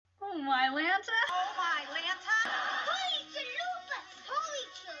Oh, my Lanta. Oh, my Lanta. Holy chalupas. Holy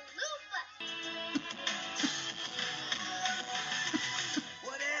chalupas.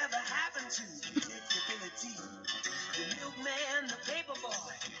 Whatever happened to predictability? The milkman, the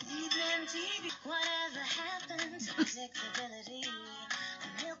paperboy, evening TV. Whatever happened to predictability?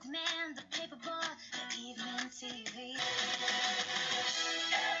 The milkman, the paperboy, the evening TV.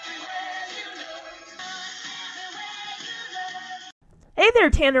 Everywhere you look, everywhere you look. Hey there,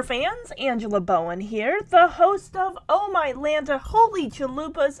 Tanner fans. Angela Bowen here, the host of Oh My Lanta, Holy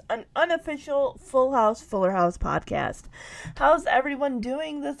Chalupas, an unofficial Full House, Fuller House podcast. How's everyone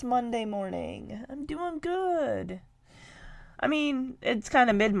doing this Monday morning? I'm doing good. I mean, it's kind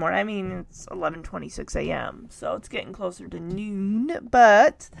of mid-morning. I mean, it's 11:26 a.m., so it's getting closer to noon.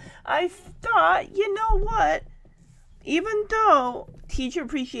 But I thought, you know what? Even though Teacher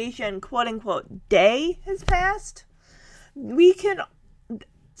Appreciation, quote-unquote, Day has passed, we can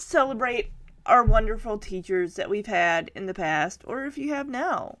celebrate our wonderful teachers that we've had in the past, or if you have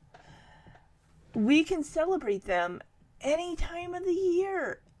now. We can celebrate them any time of the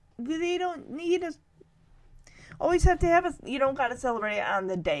year. They don't need us. Always have to have a. You don't got to celebrate it on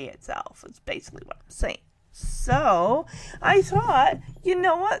the day itself. It's basically what I'm saying. So I thought, you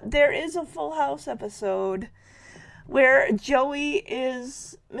know what? There is a Full House episode where Joey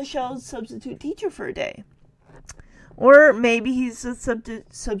is Michelle's substitute teacher for a day. Or maybe he's a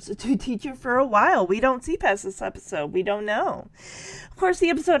substitute teacher for a while. We don't see past this episode. We don't know. Of course,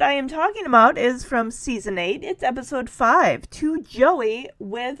 the episode I am talking about is from Season 8. It's Episode 5, To Joey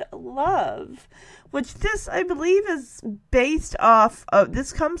with Love. Which this, I believe, is based off of...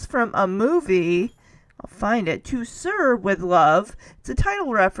 This comes from a movie. I'll find it. To Sir with Love. It's a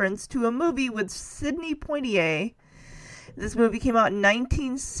title reference to a movie with Sidney Poitier. This movie came out in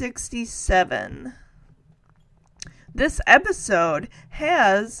 1967. This episode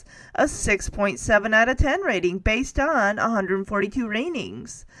has a 6.7 out of 10 rating based on 142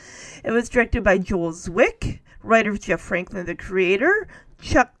 ratings. It was directed by Joel Zwick, writer Jeff Franklin, the creator,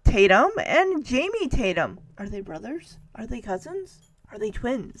 Chuck Tatum, and Jamie Tatum. Are they brothers? Are they cousins? Are they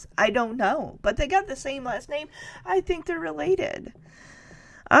twins? I don't know, but they got the same last name. I think they're related.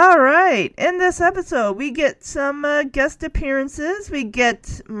 Alright, in this episode, we get some guest appearances. We get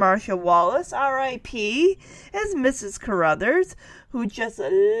Marsha Wallace, R.I.P., as Mrs. Carruthers, who just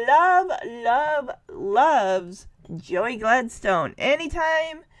loves Joey Gladstone.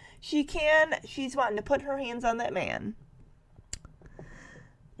 Anytime she can, she's wanting to put her hands on that man.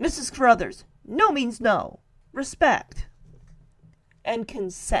 Mrs. Carruthers, no means no. Respect. And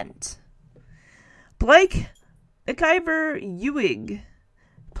consent. Blake McIver-Ewing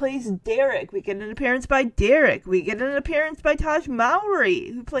plays Derek. We get an appearance by Derek. We get an appearance by Taj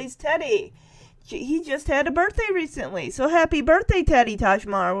Mowry, who plays Teddy. He just had a birthday recently, so happy birthday, Teddy, Taj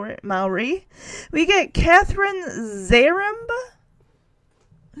Mowry. We get Catherine Zaremba,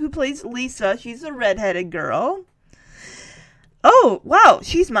 who plays Lisa. She's a redheaded girl. Oh, wow,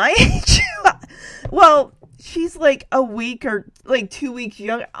 she's my age. Well, she's like a week or like 2 weeks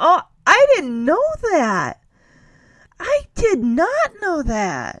younger. Oh, I didn't know that. I did not know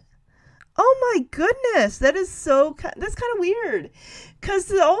that. Oh my goodness, that's kind of weird. Because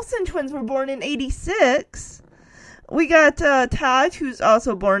the Olsen twins were born in 86. We got Taj, who's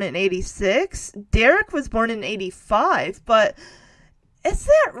also born in 86. Derek was born in 85, but is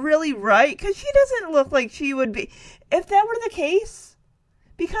that really right? Because she doesn't look like she would be. If that were the case,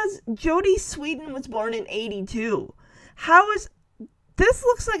 because Jodie Sweetin was born in 82. This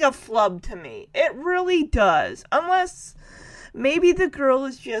looks like a flub to me. It really does. Unless maybe the girl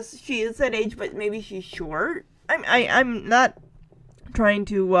is she is that age, but maybe she's short. I'm not trying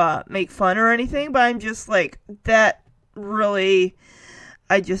to make fun or anything, but I'm just like, that really,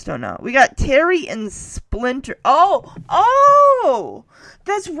 I just don't know. We got Terry and Splinter. Oh,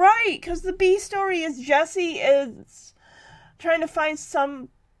 that's right. Because the B story is Jesse is trying to find some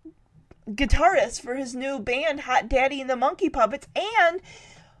guitarist for his new band, Hot Daddy and the Monkey Puppets, and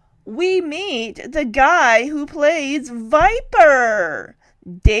we meet the guy who plays Viper,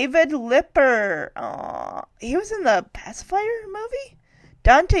 David Lipper. He was in the Pacifier movie,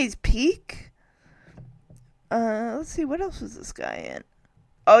 Dante's Peak. Let's see, what else was this guy in?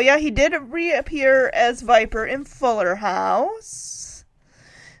 Oh yeah, he did reappear as Viper in Fuller House.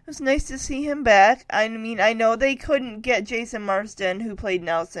 It was nice to see him back. I mean, I know they couldn't get Jason Marsden, who played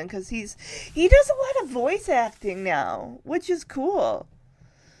Nelson, because he does a lot of voice acting now, which is cool.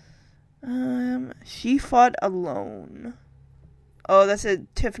 She Fought Alone. Oh, that's a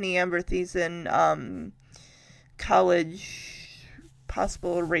Tiffany Amber Thiessen college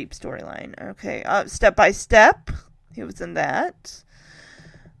possible rape storyline. Okay, Step by Step. He was in that.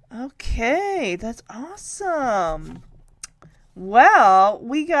 Okay, that's awesome. Well,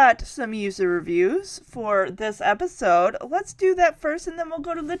 we got some user reviews for this episode. Let's do that first, and then we'll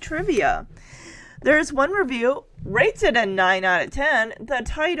go to the trivia. There's one review, rates it a 9 out of 10. The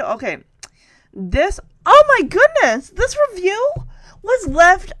title, okay, oh my goodness, this review was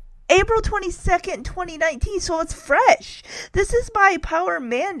left April 22nd, 2019, so it's fresh. This is by Power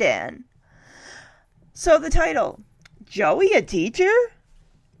Mandan. So the title, Joey a teacher?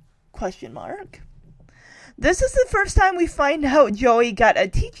 Question mark. This is the first time we find out Joey got a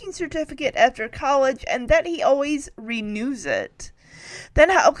teaching certificate after college and that he always renews it. Then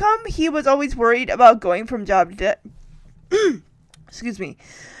how come he was always worried about going from job to excuse me.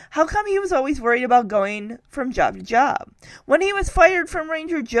 How come he was always worried about going from job to job? When he was fired from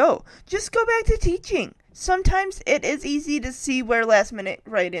Ranger Joe, just go back to teaching. Sometimes it is easy to see where last-minute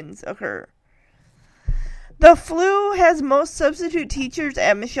write-ins occur. The flu has most substitute teachers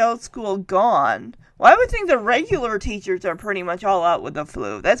at Michelle's school gone. Well, I would think the regular teachers are pretty much all out with the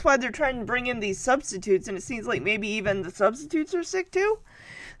flu. That's why they're trying to bring in these substitutes, and it seems like maybe even the substitutes are sick too.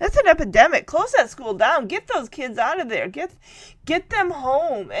 That's an epidemic. Close that school down. Get those kids out of there. Get them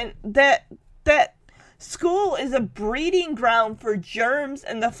home. And that school is a breeding ground for germs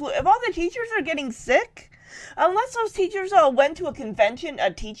and the flu. If all the teachers are getting sick, unless those teachers all went to a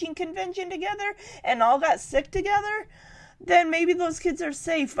teaching convention together and all got sick together, then maybe those kids are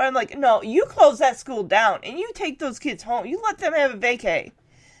safe. But I'm like, no, you close that school down and you take those kids home. You let them have a vacay.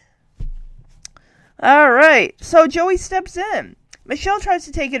 All right. So Joey steps in. Michelle tries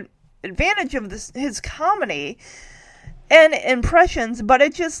to take advantage of his comedy and impressions, but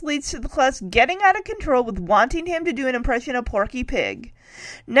it just leads to the class getting out of control with wanting him to do an impression of Porky Pig.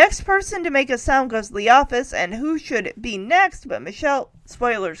 Next person to make a sound goes to the office, and who should be next but Michelle?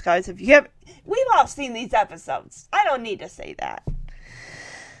 Spoilers, guys, if you haven't. We've all seen these episodes. I don't need to say that.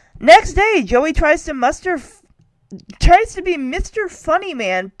 Next day, Joey tries to be Mr. Funny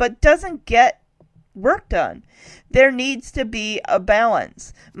Man, but doesn't get work done. There needs to be a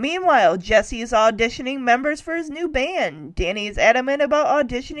balance. Meanwhile, Jesse is auditioning members for his new band. Danny is adamant about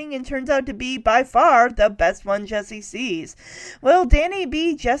auditioning and turns out to be by far the best one Jesse sees. Will Danny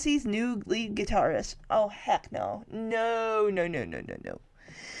be Jesse's new lead guitarist? Oh, heck no. No.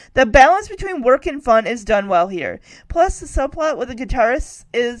 The balance between work and fun is done well here. Plus, the subplot with the guitarist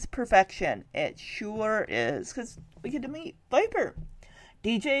is perfection. It sure is. Because we get to meet Viper,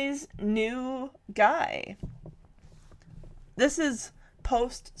 DJ's new guy. This is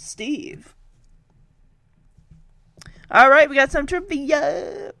post Steve. Alright, we got some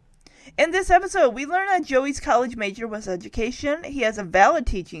trivia. In this episode, we learn that Joey's college major was education. He has a valid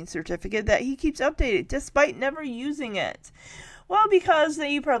teaching certificate that he keeps updated despite never using it. Well, because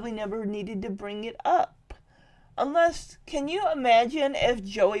they probably never needed to bring it up. Unless, can you imagine if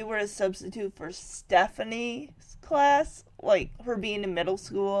Joey were a substitute for Stephanie's class? Like, her being in middle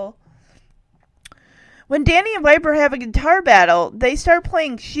school? When Danny and Viper have a guitar battle, they start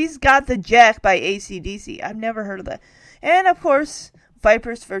playing She's Got the Jack by AC/DC. I've never heard of that. And, of course,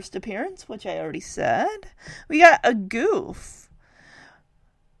 Viper's first appearance, which I already said. We got a goof.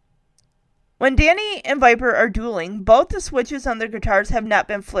 When Danny and Viper are dueling, both the switches on their guitars have not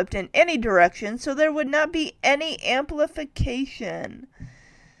been flipped in any direction, so there would not be any amplification.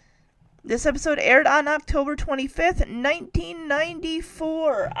 This episode aired on October 25th,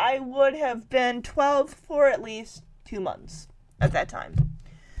 1994. I would have been 12 for at least 2 months at that time.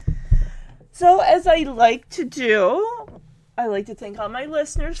 So, as I like to do, I like to thank all my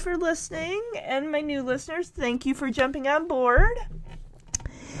listeners for listening, and my new listeners, thank you for jumping on board.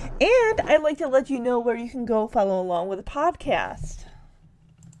 And I'd like to let you know where you can go follow along with the podcast.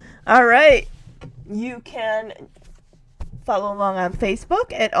 All right. You can follow along on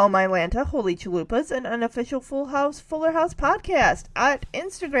Facebook at Oh My Lanta, Holy Chalupas, an unofficial Fuller House podcast. At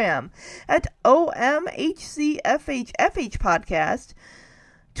Instagram at OMHCFHFH podcast.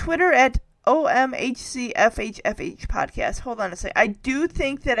 Twitter at OMHCFHFH podcast. Hold on a second. I do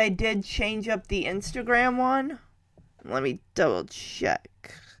think that I did change up the Instagram one. Let me double check.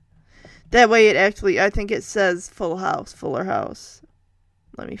 That way it actually, I think it says Fuller House.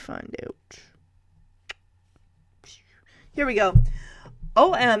 Let me find out. Here we go.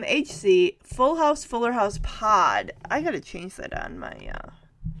 OMHC, Fuller House Pod. I gotta change that on my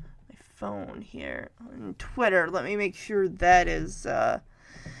phone here. On Twitter, let me make sure that is the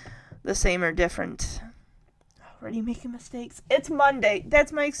same or different. Already making mistakes. It's Monday.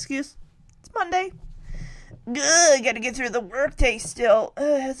 That's my excuse. It's Monday. I gotta get through the workday still.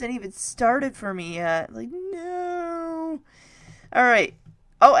 It hasn't even started for me yet. Like, no. Alright.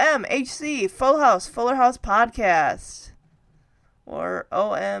 OMHC, Fuller House Podcast. or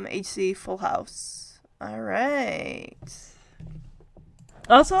OMHC Full House. Alright.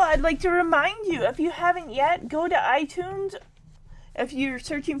 Also, I'd like to remind you, if you haven't yet, go to iTunes. If you're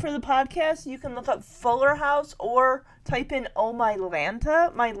searching for the podcast, you can look up Fuller House or type in Oh My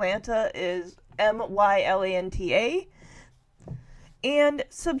Lanta. My Lanta is MYLANTA. And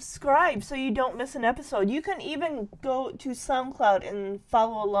subscribe so you don't miss an episode. You can even go to SoundCloud and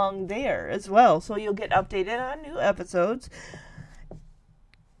follow along there as well, so you'll get updated on new episodes.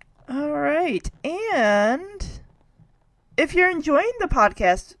 Alright, and if you're enjoying the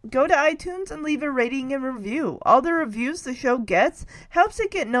podcast, go to iTunes and leave a rating and review. All the reviews the show gets helps it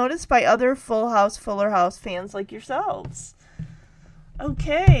get noticed by other Full House, Fuller House fans like yourselves.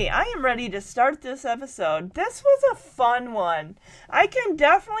 Okay, I am ready to start this episode. This was a fun one. I can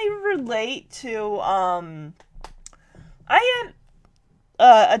definitely relate to, I had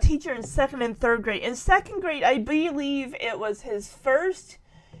a teacher in 2nd and 3rd grade. In 2nd grade, I believe it was his first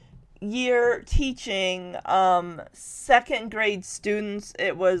year teaching 2nd grade students.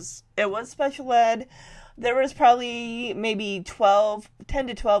 It was special ed. There was probably maybe 10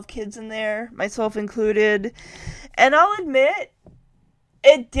 to 12 kids in there, myself included. And I'll admit,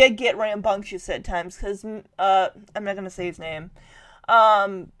 it did get rambunctious at times, because, I'm not going to say his name,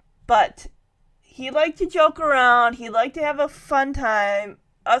 but he liked to joke around, he liked to have a fun time.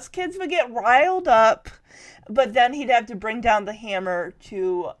 Us kids would get riled up, but then he'd have to bring down the hammer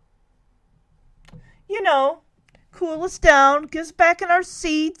to, cool us down, get us back in our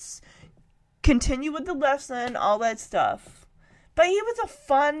seats, continue with the lesson, all that stuff. But he was a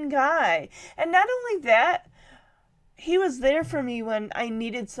fun guy, and not only that, he was there for me when I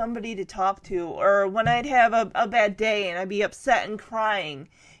needed somebody to talk to, or when I'd have a bad day and I'd be upset and crying.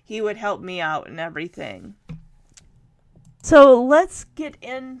 He would help me out and everything. So let's get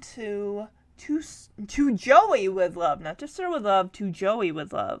into to Joey with Love. Not just Sir with Love, to Joey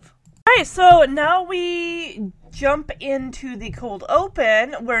with Love. Alright, so now we jump into the cold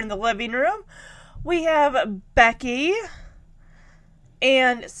open. We're in the living room. We have Becky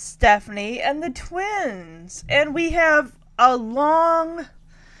and Stephanie and the twins. And we have a long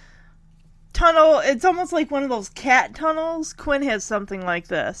tunnel. It's almost like one of those cat tunnels. Quinn has something like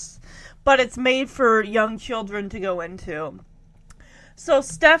this, but it's made for young children to go into. So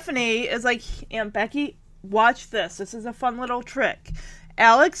Stephanie is like, Aunt Becky, watch this. This is a fun little trick.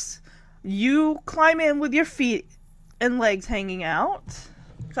 Alex, you climb in with your feet and legs hanging out,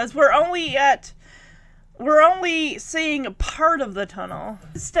 because we're only seeing a part of the tunnel.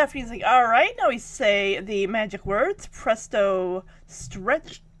 Stephanie's like, alright, now we say the magic words. Presto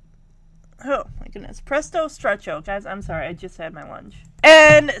stretch. Oh, my goodness. Presto stretcho. Guys, I'm sorry. I just had my lunch.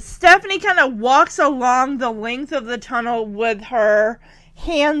 And Stephanie kind of walks along the length of the tunnel with her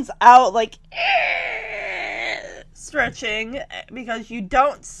hands out, like, stretching, because you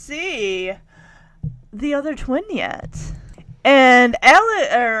don't see the other twin yet. And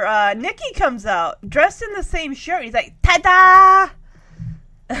Nikki comes out, dressed in the same shirt. He's like, ta-da!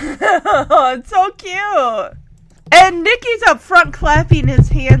 Oh, it's so cute. And Nikki's up front clapping his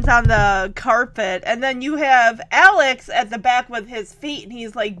hands on the carpet. And then you have Alex at the back with his feet. And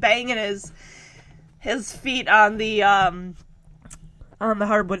he's like banging his feet on the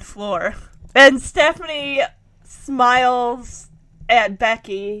hardwood floor. And Stephanie smiles at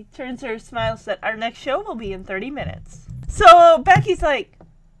Becky, turns her smile, said, our next show will be in 30 minutes. So Becky's like,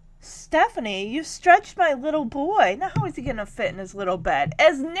 Stephanie, you stretched my little boy. Now how is he going to fit in his little bed?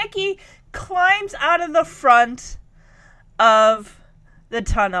 As Nikki climbs out of the front of the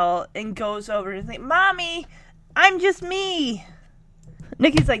tunnel and goes over and like, Mommy, I'm just me.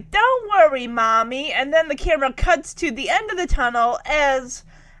 Nikki's like, don't worry, Mommy. And then the camera cuts to the end of the tunnel as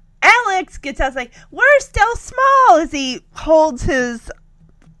Alex gets out, like, we're still small, as he holds his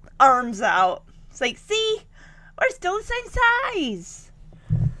arms out. It's like, see? We're still the same size.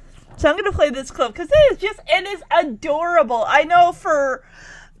 So I'm going to play this clip because it is adorable. I know for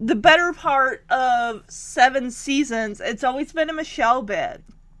the better part of 7 seasons, it's always been a Michelle bit.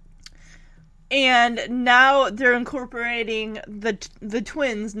 And now they're incorporating the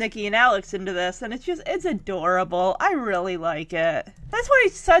twins, Nikki and Alex, into this. And it's adorable. I really like it. That's why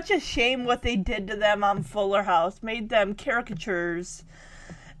it's such a shame what they did to them on Fuller House. Made them caricatures.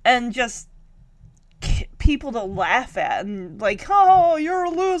 And just people to laugh at. And like, oh, you're a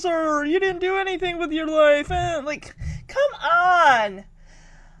loser. You didn't do anything with your life. Like, come on.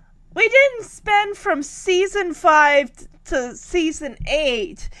 We didn't spend from season 5 to season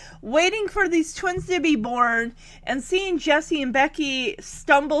 8 waiting for these twins to be born and seeing Jesse and Becky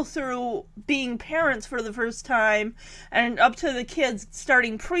stumble through being parents for the first time and up to the kids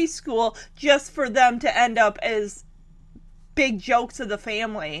starting preschool just for them to end up as big jokes of the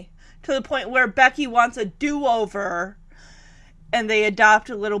family, to the point where Becky wants a do-over and they adopt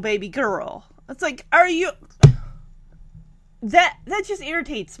a little baby girl. It's like, are you... That just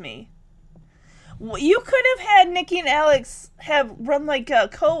irritates me. You could have had Nikki and Alex have run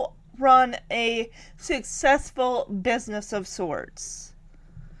co-run a successful business of sorts.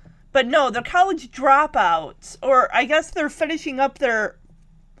 But no, they're college dropouts. Or I guess they're finishing up their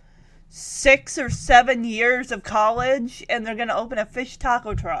 6 or 7 years of college and they're going to open a fish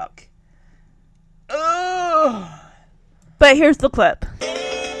taco truck. Ugh. But here's the clip.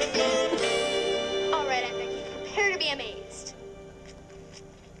 All right, Aunt Becky, prepare to be amazed.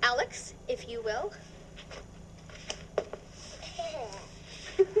 Alex, if you will.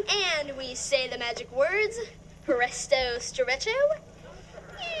 And we say the magic words, presto stretcho.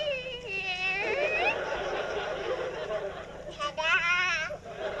 Ta-da!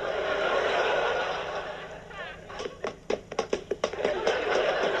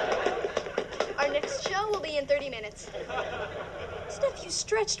 Our next show will be in 30 minutes. Steph, you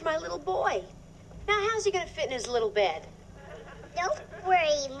stretched my little boy. Now how's he gonna fit in his little bed? Don't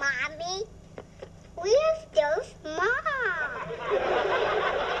worry, Mommy. We're so small.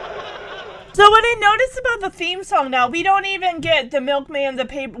 So what I noticed about the theme song now, we don't even get the Milkman,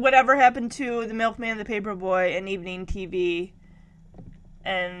 whatever happened to the Milkman, the Paperboy, and evening TV,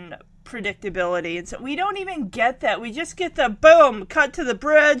 and predictability. And so we don't even get that. We just get the boom, cut to the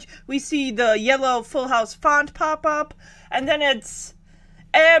bridge. We see the yellow Full House font pop up, and then it's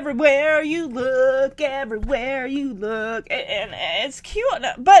everywhere you look, and it's cute.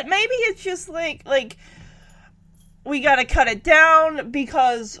 But maybe it's just like we gotta cut it down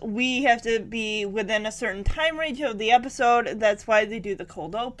because we have to be within a certain time range of the episode. That's why they do the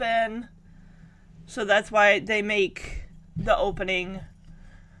cold open. So that's why they make the opening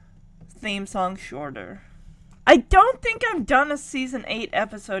theme song shorter. I don't think I've done a season 8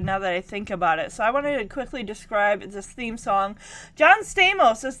 episode now that I think about it. So I wanted to quickly describe this theme song. John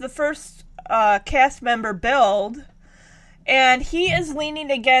Stamos is the first cast member billed. And he is leaning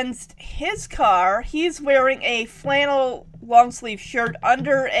against his car. He's wearing a flannel long sleeve shirt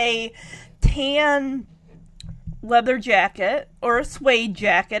under a tan leather jacket or a suede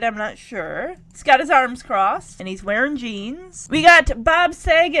jacket, I'm not sure. He's got his arms crossed and he's wearing jeans. We got Bob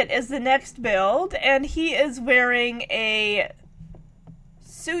Saget as the next build, and he is wearing a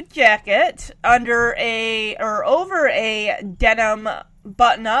suit jacket over a denim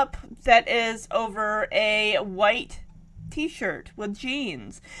button up that is over a white t-shirt with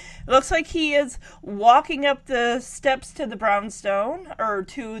jeans. It looks like he is walking up the steps to the brownstone, or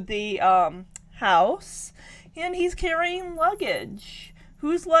to the house, and he's carrying luggage.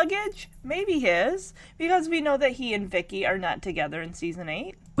 Whose luggage? Maybe his, because we know that he and Vicky are not together in season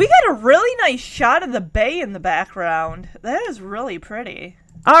 8. We got a really nice shot of the bay in the background. That is really pretty.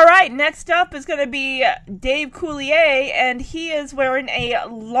 Alright, next up is going to be Dave Coulier, and he is wearing a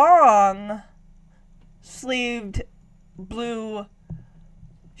long sleeved blue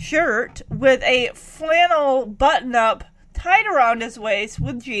shirt with a flannel button-up tied around his waist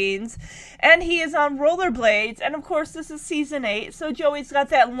with jeans, and he is on rollerblades, and of course this is season 8, so Joey's got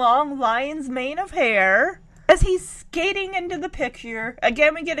that long lion's mane of hair as he's skating into the picture.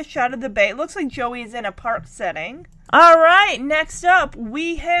 Again, we get a shot of the bay. It looks like Joey's in a park setting. Alright, next up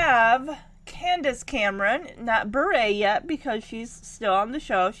we have Candace Cameron, not Beret yet because she's still on the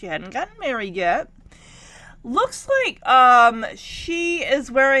show. She hadn't gotten married yet. Looks like she is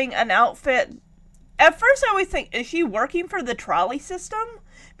wearing an outfit. At first I always think, is she working for the trolley system?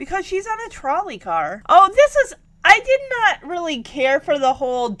 Because she's on a trolley car. Oh, I did not really care for the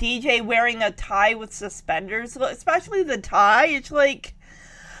whole DJ wearing a tie with suspenders, especially the tie. It's like,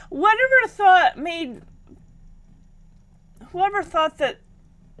 whoever thought that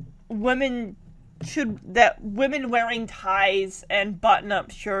women wearing ties and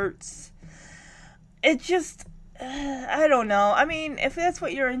button-up shirts, it just, I don't know. I mean, if that's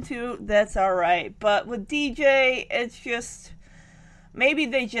what you're into, that's alright. But with DJ, it's just, maybe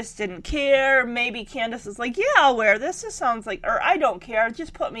they just didn't care. Maybe Candace is like, yeah, I'll wear this. This sounds like, or I don't care.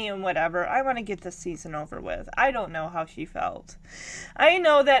 Just put me in whatever. I want to get this season over with. I don't know how she felt. I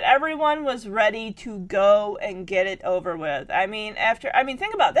know that everyone was ready to go and get it over with. I mean,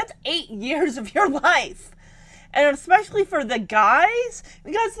 think about it. That's 8 years of your life. And especially for the guys,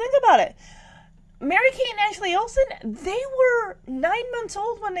 because think about it. Mary-Kate and Ashley Olsen, they were 9 months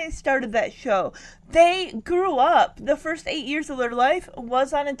old when they started that show. They grew up. The first 8 years of their life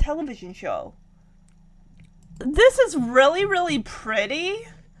was on a television show. This is really, really pretty.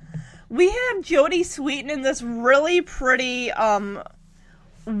 We have Jodie Sweetin in this really pretty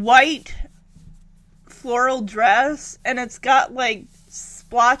white floral dress, and it's got, like,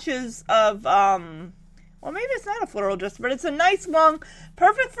 splotches of, well, maybe it's not a floral dress, but it's a nice long,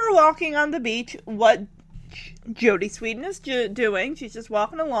 perfect for walking on the beach, what Jodie Sweetin is doing. She's just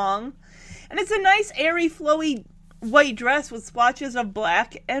walking along. And it's a nice, airy, flowy white dress with splotches of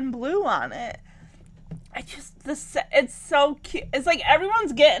black and blue on it. It's so cute. It's like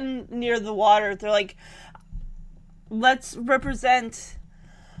everyone's getting near the water. They're like, let's represent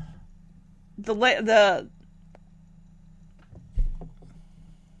the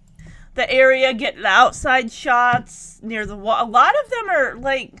area, get the outside shots near the water. A lot of them are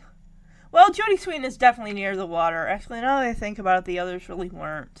like, well, Jodie Sweetin is definitely near the water. Actually, now that I think about it, the others really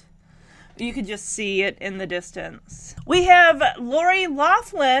weren't. You could just see it in the distance. We have Lori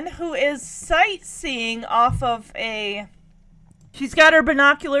Loughlin, who is sightseeing off of she's got her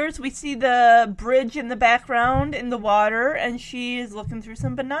binoculars. We see the bridge in the background in the water, and she is looking through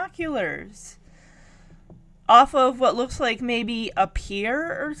some binoculars off of what looks like maybe a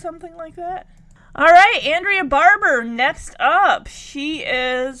pier or something like that. All right, Andrea Barber, next up. She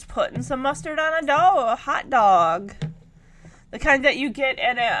is putting some mustard on a hot dog. The kind that you get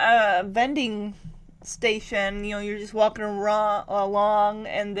at a vending station. You know, you're just walking along,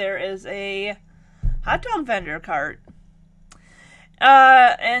 and there is a hot dog vendor cart.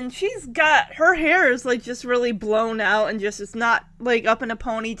 And she's got, her hair is, like, just really blown out, and just, it's not, like, up in a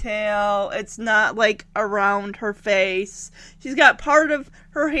ponytail. It's not, like, around her face. She's got part of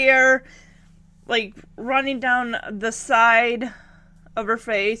her hair, like, running down the side of her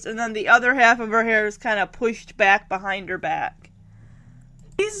face, and then the other half of her hair is kind of pushed back behind her back.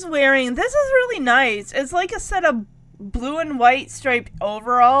 She's wearing, this is really nice. It's like a set of blue and white striped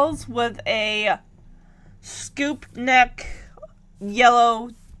overalls with a scoop neck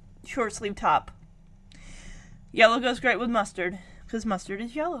yellow short sleeve top. Yellow goes great with mustard, because mustard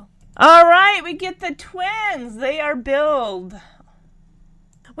is yellow. Alright, we get the twins. They are billed.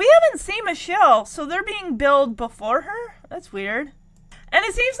 We haven't seen Michelle, so they're being billed before her? That's weird. And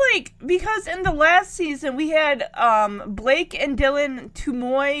it seems like, because in the last season we had Blake and Dylan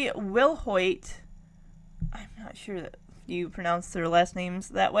Tumoy Wilhoit. I'm not sure that you pronounce their last names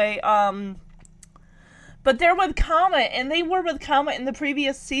that way. But they're with Comet, and they were with Comet in the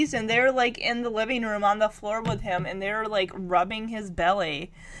previous season. They were, like, in the living room on the floor with him, and they were, like, rubbing his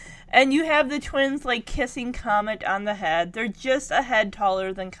belly. And you have the twins, like, kissing Comet on the head. They're just a head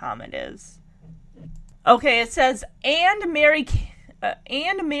taller than Comet is. Okay, it says, and Mary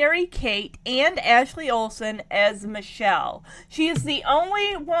Kate and Ashley Olsen as Michelle. She is the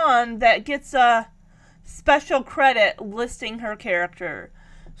only one that gets a special credit listing her character.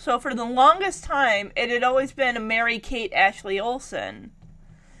 So for the longest time, it had always been Mary Kate Ashley Olsen.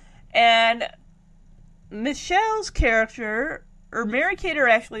 And Michelle's character, or Mary Kate or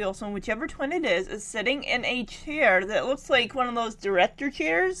Ashley Olsen, whichever twin it is sitting in a chair that looks like one of those director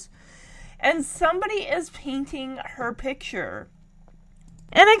chairs. And somebody is painting her picture.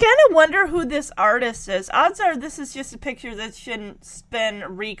 And I kind of wonder who this artist is. Odds are this is just a picture that shouldn't been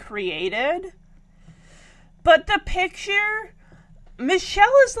recreated. But the picture,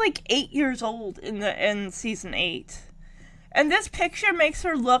 Michelle is like 8 years old in season 8. And this picture makes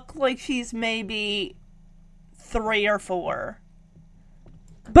her look like she's maybe 3 or 4.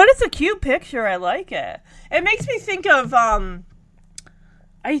 But it's a cute picture. I like it. It makes me think of, I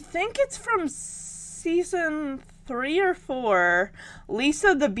think it's from season 3 or 4,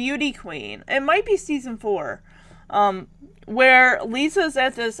 Lisa the Beauty Queen. It might be season 4, where Lisa's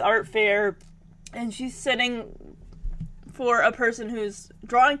at this art fair, and she's sitting for a person who's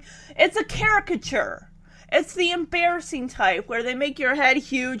drawing. It's a caricature. It's the embarrassing type, where they make your head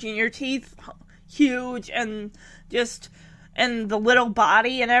huge and your teeth huge, and the little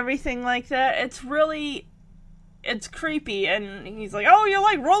body and everything like that. It's creepy, and he's like, oh, you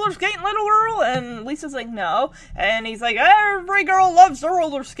like roller skating, little girl? And Lisa's like, no. And he's like, every girl loves to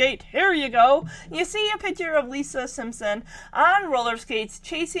roller skate. Here you go. And you see a picture of Lisa Simpson on roller skates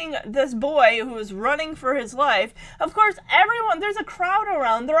chasing this boy who is running for his life. Of course, there's a crowd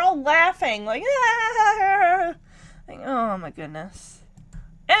around. They're all laughing, like, ah! Like, oh my goodness.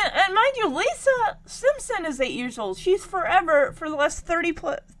 And mind you, Lisa Simpson is 8 years old. She's forever, for the last 30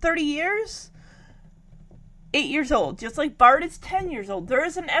 years, 8 years old, just like Bart is 10 years old. There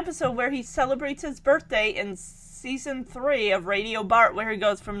is an episode where he celebrates his birthday in season 3 of Radio Bart, where he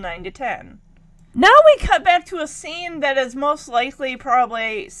goes from 9 to 10. Now we cut back to a scene that is most likely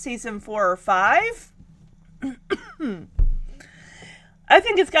probably season 4 or 5. I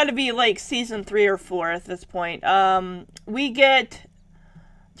think it's got to be like season 3 or 4 at this point. We get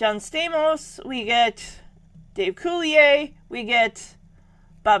John Stamos, we get Dave Coulier, we get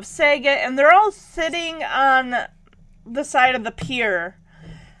Bob Saget, and they're all sitting on the side of the pier.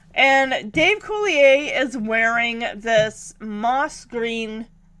 And Dave Coulier is wearing this moss green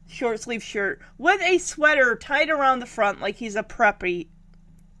short sleeve shirt with a sweater tied around the front like he's a preppy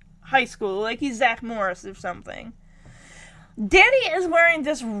high school, like he's Zach Morris or something. Danny is wearing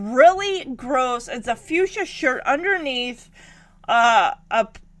this really gross, it's a fuchsia shirt underneath a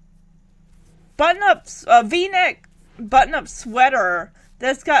V-neck button-up sweater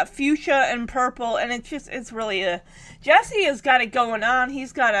that's got fuchsia and purple, and it's really Jesse has got it going on.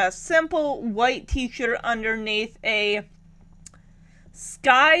 He's got a simple white t-shirt underneath a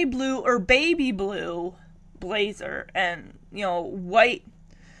sky blue or baby blue blazer, and, white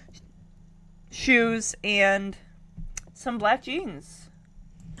shoes and some black jeans.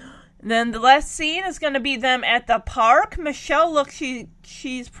 Then the last scene is going to be them at the park. Michelle looks,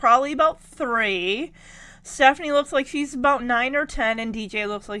 she's probably about 3. Stephanie looks like she's about 9 or 10, and DJ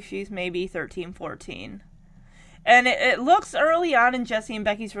looks like she's maybe 13, 14. And it looks early on in Jesse and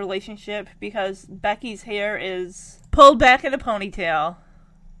Becky's relationship because Becky's hair is pulled back in a ponytail.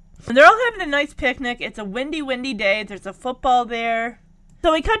 And they're all having a nice picnic. It's a windy day. There's a football there.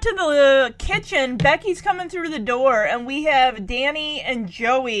 So we cut to the kitchen. Becky's coming through the door, and we have Danny and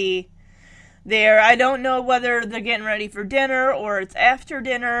Joey there. I don't know whether they're getting ready for dinner or it's after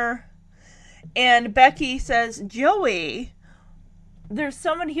dinner. And Becky says, Joey, there's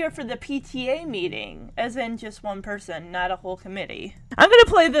someone here for the PTA meeting, as in just one person, not a whole committee. I'm going to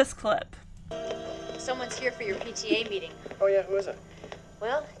play this clip. Someone's here for your PTA meeting. Oh, yeah, who is it?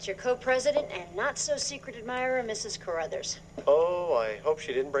 Well, it's your co-president and not-so-secret admirer, Mrs. Carruthers. Oh, I hope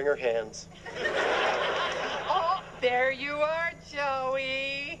she didn't bring her hands. Oh, there you are,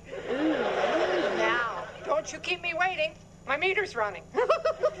 Joey. Now, don't you keep me waiting. My meter's running.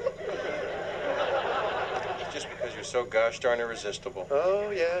 Just because you're so gosh darn irresistible. Oh,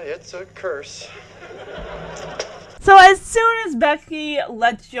 yeah, it's a curse. So as soon as Becky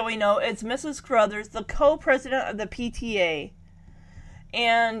lets Joey know it's Mrs. Carruthers, the co-president of the PTA,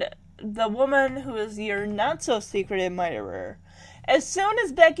 and the woman who is your not-so-secret admirer, as soon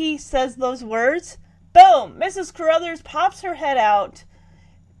as Becky says those words, boom, Mrs. Carruthers pops her head out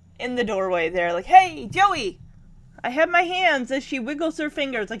in the doorway there, like, hey, Joey, I have my hands, as she wiggles her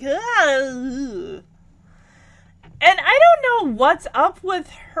fingers, like, ah. And I don't know what's up with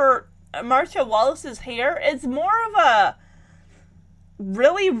her, Marcia Wallace's hair. It's more of a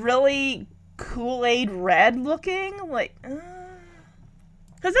really, really Kool-Aid red looking, like,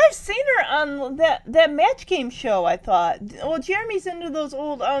 because I've seen her on that Match Game show, I thought. Well, Jeremy's into those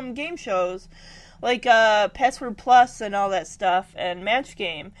old game shows, like Password Plus and all that stuff, and Match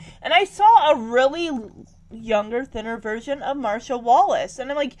Game. And I saw a really younger, thinner version of Marcia Wallace. And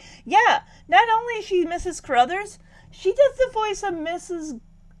I'm like, yeah, not only is she Mrs. Carruthers, she does the voice of Mrs.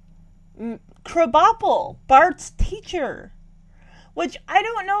 Krabappel, Bart's teacher. Which, I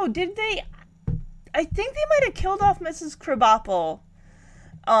don't know, I think they might have killed off Mrs. Krabappel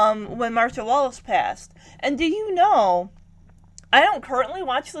when Marcia Wallace passed. And do you know, I don't currently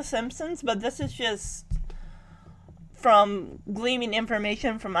watch The Simpsons, but this is just from gleaming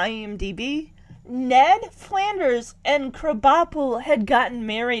information from IMDb. Ned Flanders and Krabappel had gotten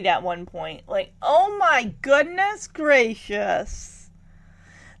married at one point. Like, oh my goodness gracious.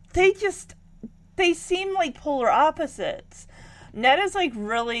 They seem like polar opposites. Ned is like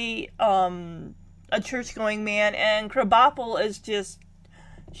really a church-going man, and Krabappel is just,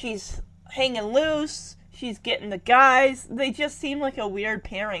 she's hanging loose, she's getting the guys. They just seem like a weird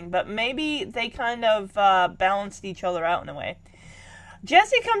pairing, but maybe they kind of balanced each other out in a way.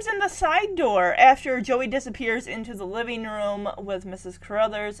 Jesse comes in the side door after Joey disappears into the living room with Mrs.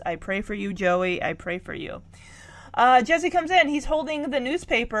 Carruthers. I pray for you, Joey. I pray for you. Jesse comes in. He's holding the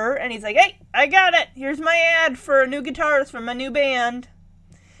newspaper, and he's like, hey, I got it. Here's my ad for a new guitarist for my new band.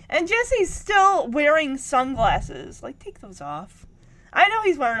 And Jesse's still wearing sunglasses. Like, take those off. I know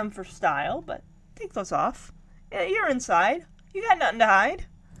he's wearing them for style, but take those off. Yeah, you're inside. You got nothing to hide.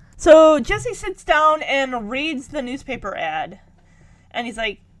 So Jesse sits down and reads the newspaper ad. And he's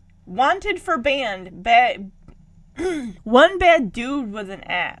like, wanted for band, one bad dude with an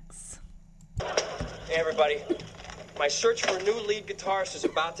axe. Hey, everybody. My search for a new lead guitarist is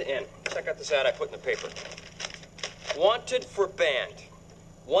about to end. Check out this ad I put in the paper. Wanted for band.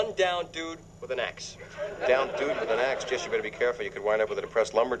 One down dude with an axe. Down dude with an axe. Jess, you better be careful. You could wind up with a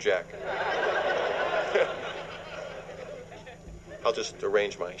depressed lumberjack. I'll just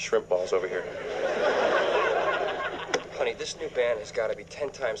arrange my shrimp balls over here. Honey, this new band has got to be 10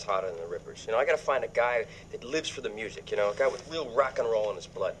 times hotter than the Rippers. You know, I got to find a guy that lives for the music, you know, a guy with real rock and roll in his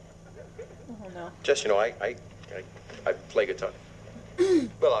blood. Oh, no. Jess, you know, I play guitar.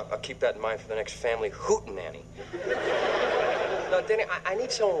 Well, I'll keep that in mind for the next family hootenanny. Now, Danny, I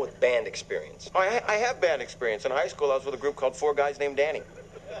need someone with band experience. Oh, I have band experience. In high school, I was with a group called Four Guys Named Danny.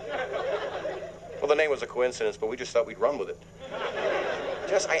 Well, the name was a coincidence, but we just thought we'd run with it.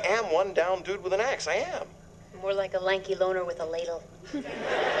 Jess, I am one down dude with an axe. I am. More like a lanky loner with a ladle.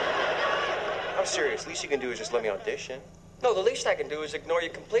 I'm serious. Least you can do is just let me audition. No, the least I can do is ignore you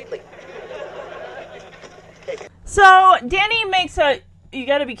completely. So, Danny makes you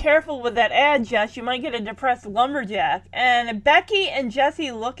gotta be careful with that ad, Jess. You might get a depressed lumberjack. And Becky and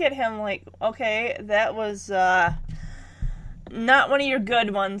Jesse look at him like, okay, that was, not one of your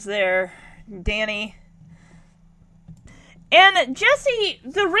good ones there, Danny. And Jesse,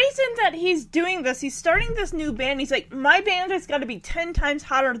 the reason that he's doing this, he's starting this new band, he's like, my band has got to be 10 times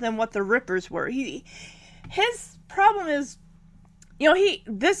hotter than what the Rippers were. His problem is,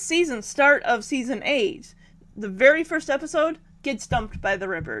 this season, start of season 8, the very first episode, gets dumped by the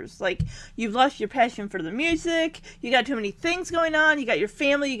Rippers. Like, you've lost your passion for the music, you got too many things going on, you got your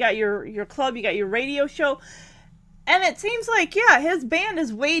family, you got your club, you got your radio show, and it seems like, his band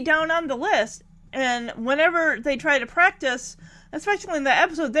is way down on the list. And whenever they try to practice, especially in the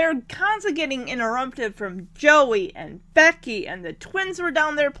episode, they're constantly getting interrupted from Joey and Becky, and the twins were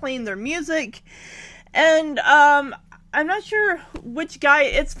down there playing their music. And I'm not sure which guy,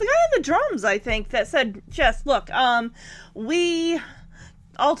 it's the guy on the drums, I think, that said, Jess, look, we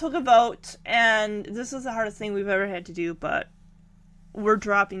all took a vote, and this is the hardest thing we've ever had to do, but we're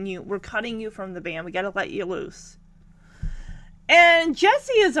dropping you, we're cutting you from the band, we gotta let you loose. And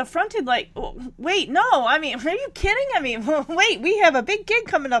Jesse is affronted like, wait, no, I mean, are you kidding? I mean, wait, we have a big gig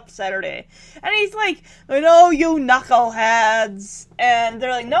coming up Saturday. And he's like, no, you knuckleheads. And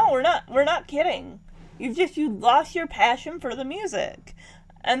they're like, no, we're not kidding. You lost your passion for the music.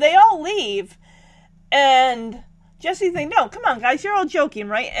 And they all leave. And Jesse's like, no, come on, guys, you're all joking,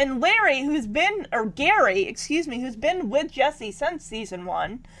 right? And Gary, who's been with Jesse since season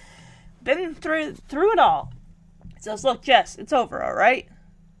 1, been through it all. Says, look, Jess, it's over, all right?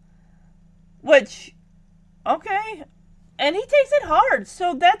 Which, okay. And he takes it hard.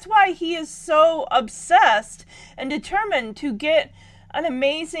 So that's why he is so obsessed and determined to get an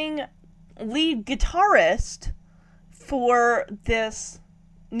amazing lead guitarist for this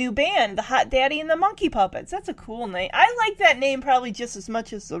new band, the Hot Daddy and the Monkey Puppets. That's a cool name. I like that name probably just as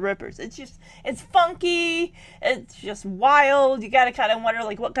much as the Rippers. It's funky. It's just wild. You gotta kind of wonder,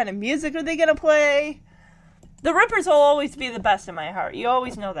 like, what kind of music are they gonna play? The Rippers will always be the best in my heart. You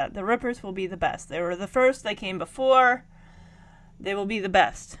always know that. The Rippers will be the best. They were the first. They came before. They will be the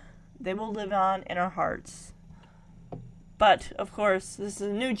best. They will live on in our hearts. But, of course, this is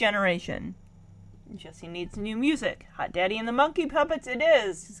a new generation. Jesse needs new music. Hot Daddy and the Monkey Puppets it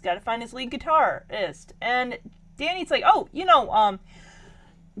is. He's got to find his lead guitarist. And Danny's like,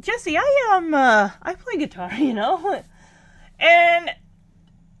 Jesse, I play guitar, And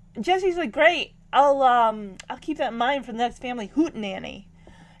Jesse's like, great. I'll keep that in mind for the next family hootenanny.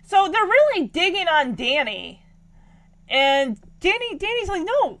 So they're really digging on Danny. And Danny's like,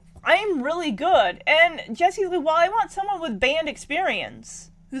 no, I'm really good. And Jesse's like, well, I want someone with band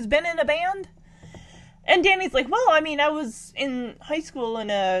experience. Who's been in a band? And Danny's like, well, I mean, I was in high school in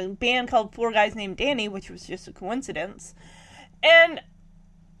a band called Four Guys Named Danny, which was just a coincidence. And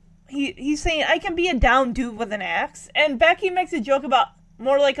he's saying, I can be a down dude with an axe. And Becky makes a joke about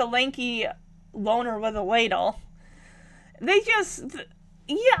more like a lanky loner with a ladle. They just,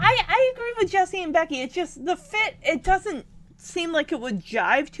 I agree with Jesse and Becky. It's just the fit, it doesn't seem like it would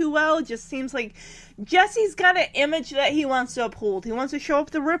jive too well. It just seems like Jesse's got an image that he wants to uphold. He wants to show up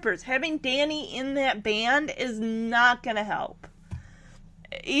the Rippers. Having Danny in that band is not gonna help.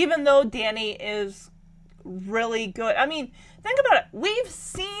 Even though Danny is really good. I mean, think about it. We've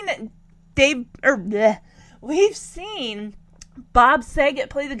seen Bob Saget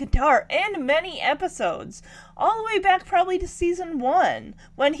play the guitar in many episodes, all the way back probably to season 1,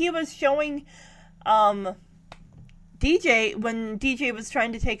 when he was showing DJ, when DJ was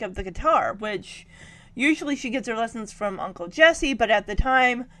trying to take up the guitar, which usually she gets her lessons from Uncle Jesse, but at the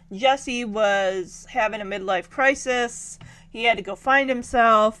time, Jesse was having a midlife crisis. He had to go find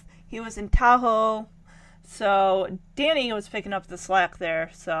himself. He was in Tahoe. So Danny was picking up the slack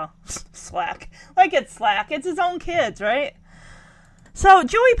there, so slack. Like it's slack. It's his own kids, right? So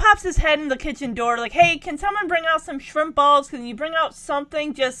Joey pops his head in the kitchen door like, hey, can someone bring out some shrimp balls? Can you bring out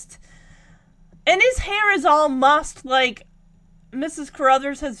something? And his hair is all mussed, like Mrs.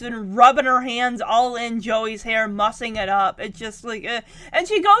 Carruthers has been rubbing her hands all in Joey's hair, mussing it up. It's just like, and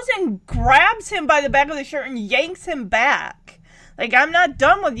she goes and grabs him by the back of the shirt and yanks him back. Like, I'm not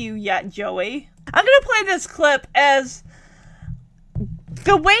done with you yet, Joey. I'm gonna play this clip as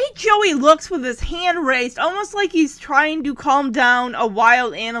The way Joey looks with his hand raised, almost like he's trying to calm down a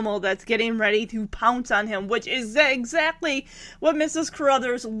wild animal that's getting ready to pounce on him, which is exactly what Mrs.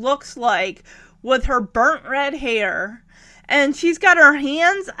 Carruthers looks like with her burnt red hair. And she's got her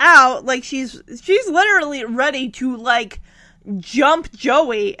hands out like she's literally ready to, like, jump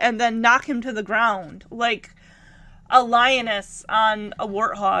Joey and then knock him to the ground. Like a lioness on a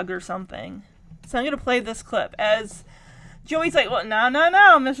warthog or something. So I'm going to play this clip as Joey's like, well, no,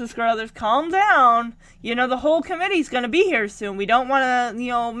 Mrs. Carruthers, calm down. You know, the whole committee's going to be here soon. We don't want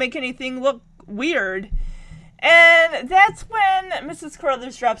to, make anything look weird. And that's when Mrs.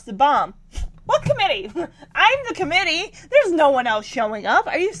 Carruthers drops the bomb. What committee? I'm the committee. There's no one else showing up.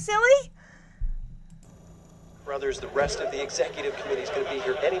 Are you silly? Brothers, the rest of the executive committee is going to be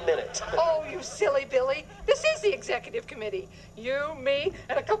here any minute. Oh, you silly Billy. This is the executive committee. You, me,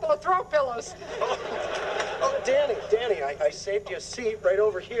 and a couple of throw pillows. Oh, Danny, I saved you a seat right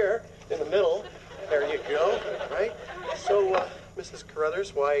over here in the middle. There you go, right? So, Mrs.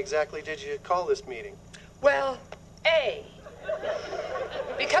 Carruthers, why exactly did you call this meeting? Well, A,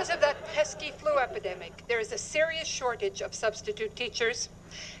 because of that pesky flu epidemic, there is a serious shortage of substitute teachers.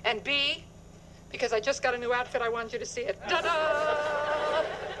 And B, because I just got a new outfit, I want you to see it. Ta-da!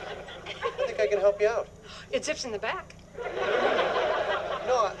 I think I can help you out. It zips in the back.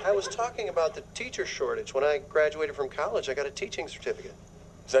 No, I was talking about the teacher shortage. When I graduated from college, I got a teaching certificate.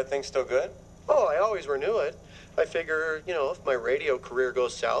 Is that thing still good? Oh, I always renew it. I figure, if my radio career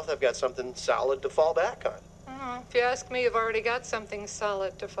goes south, I've got something solid to fall back on. If you ask me, you've already got something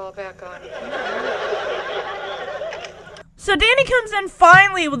solid to fall back on. So Danny comes in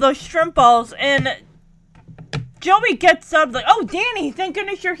finally with those shrimp balls, and Joey gets up like, oh, Danny, thank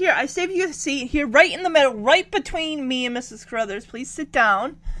goodness you're here. I saved you a seat here right in the middle, right between me and Mrs. Carruthers. Please sit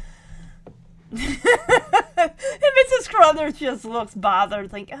down. And Mrs. Carruthers just looks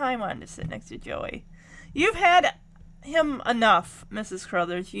bothered, like, I wanted to sit next to Joey. You've had him enough, Mrs.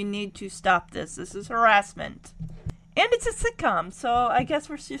 Carruthers. You need to stop this. This is harassment. And it's a sitcom, so I guess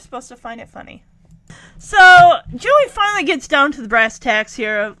we're just supposed to find it funny. So, Joey finally gets down to the brass tacks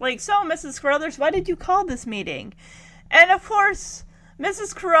here. Like, so, Mrs. Carruthers, why did you call this meeting? And, of course,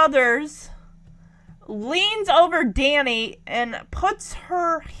 Mrs. Carruthers leans over Danny and puts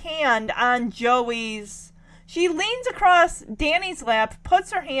her hand on Joey's... She leans across Danny's lap,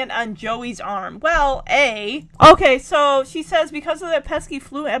 puts her hand on Joey's arm. Well, okay, so she says because of that pesky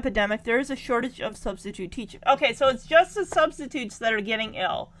flu epidemic, there is a shortage of substitute teachers. Okay, so it's just the substitutes that are getting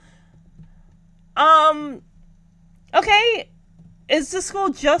ill. Okay, is the school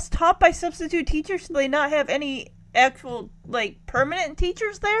just taught by substitute teachers? Do they not have any actual, permanent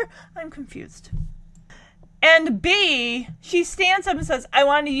teachers there? I'm confused. And B, she stands up and says, I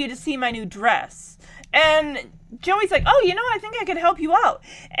wanted you to see my new dress. And Joey's like, oh, I think I could help you out.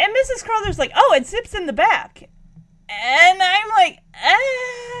 And Mrs. Carruthers like, oh, it zips in the back. And I'm like,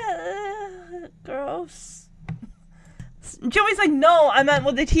 gross. Joey's like, no, I meant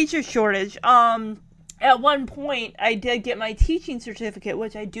with the teacher shortage. At one point, I did get my teaching certificate,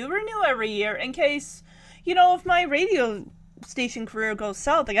 which I do renew every year in case, if my radio station career goes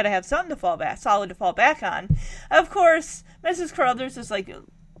south, I gotta have something solid to fall back on. Of course, Mrs. Carruthers is like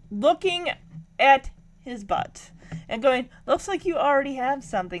looking at his butt and going, looks like you already have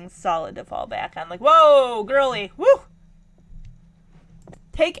something solid to fall back on. Like, whoa, girly, woo!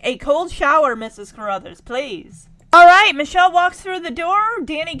 Take a cold shower, Mrs. Carruthers, please. All right, Michelle walks through the door.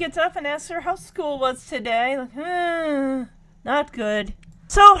 Danny gets up and asks her how school was today. Like, not good.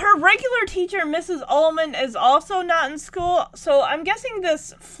 So her regular teacher, Mrs. Ullman, is also not in school. So I'm guessing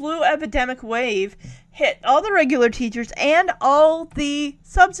this flu epidemic wave hit all the regular teachers and all the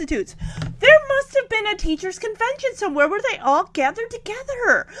substitutes. There must have been a teachers' convention somewhere where they all gathered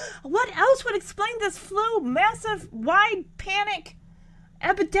together. What else would explain this flu massive, wide panic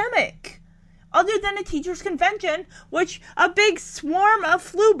epidemic? Other than a teachers' convention, which a big swarm of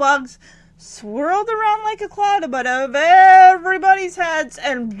flu bugs swirled around like a cloud above everybody's heads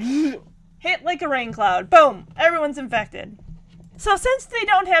and hit like a rain cloud. Boom! Everyone's infected. So since they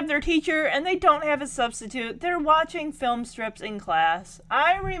don't have their teacher and they don't have a substitute, they're watching film strips in class.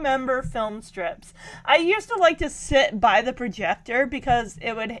 I remember film strips. I used to like to sit by the projector because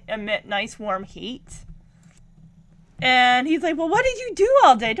it would emit nice warm heat. And he's like, well, what did you do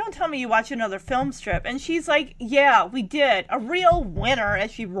all day? Don't tell me you watch another film strip. And she's like, yeah, we did. A real winner,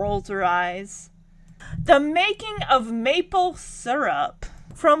 as she rolls her eyes. The making of maple syrup.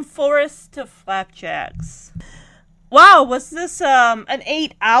 From forests to flapjacks. Wow, was this an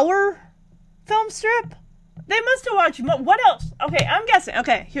 8-hour film strip? They must have watched... What else? Okay, I'm guessing.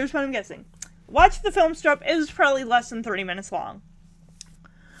 Okay, here's what I'm guessing. Watch the film strip. It was probably less than 30 minutes long.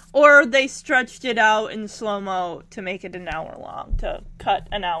 Or they stretched it out in slow-mo to make it an hour long, to cut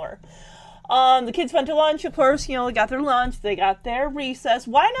an hour. The kids went to lunch, of course, they got their lunch, they got their recess.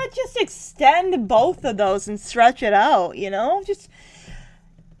 Why not just extend both of those and stretch it out, Just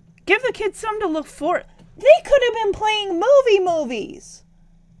give the kids something to look for. They could have been playing movies.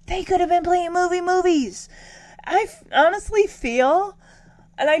 I honestly feel,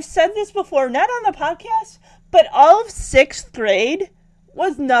 and I've said this before, not on the podcast, but all of 6th grade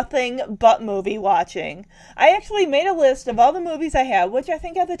was nothing but movie watching. I actually made a list of all the movies I had, which I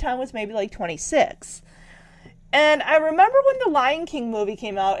think at the time was maybe like 26. And I remember when the Lion King movie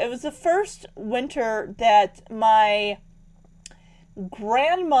came out, it was the first winter that my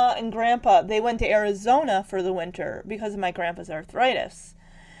grandma and grandpa, they went to Arizona for the winter because of my grandpa's arthritis.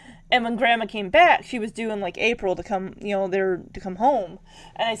 And when grandma came back, she was due in like April to come, to come home.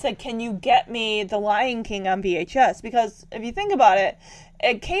 And I said, can you get me The Lion King on VHS? Because if you think about it,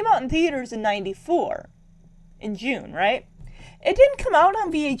 it came out in theaters in 94, in June, right? It didn't come out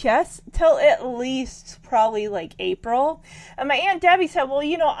on VHS till at least probably like April. And my Aunt Debbie said, well,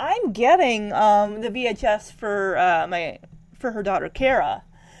 I'm getting the VHS for her daughter, Kara.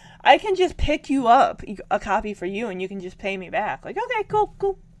 I can just pick you up a copy for you and you can just pay me back. Like, okay,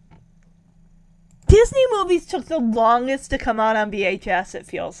 cool. Disney movies took the longest to come out on VHS, it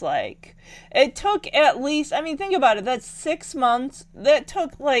feels like. It took at least, think about it, that's 6 months. That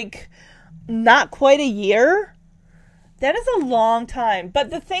took, not quite a year. That is a long time. But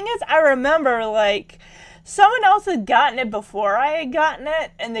the thing is, I remember, someone else had gotten it before I had gotten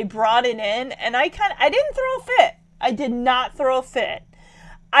it, and they brought it in, and I didn't throw a fit. I did not throw a fit.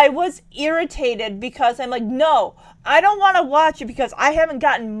 I was irritated because I'm like, no, I don't want to watch it because I haven't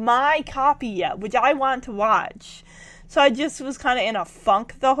gotten my copy yet, which I want to watch. So I just was kind of in a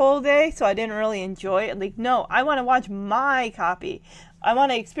funk the whole day, so I didn't really enjoy it. No, I want to watch my copy. I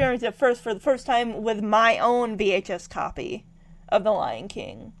want to experience it for the first time with my own VHS copy of The Lion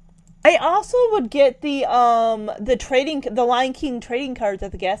King. I also would get the Lion King trading cards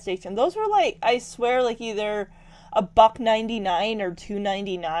at the gas station. Those were I swear, either $1.99 or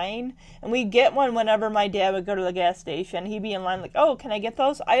 $2.99, and we'd get one whenever my dad would go to the gas station. He'd be in line oh, can I get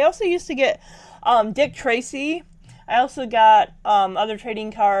those? I also used to get Dick Tracy. I also got other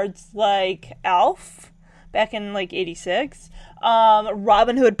trading cards like Alf back in 86.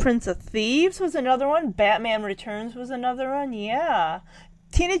 Robin Hood, Prince of Thieves was another one. Batman Returns was another one. Yeah.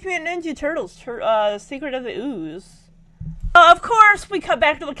 Teenage Mutant Ninja Turtles, Secret of the Ooze. Of course, we cut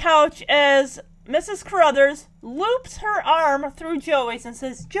back to the couch as Mrs. Carruthers loops her arm through Joey's and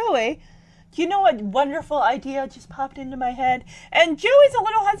says, Joey, do you know what wonderful idea just popped into my head? And Joey's a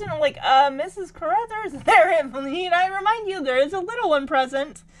little hesitant, Mrs. Carruthers, I remind you, there is a little one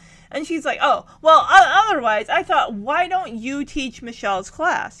present. And she's like, oh, well, otherwise, I thought, why don't you teach Michelle's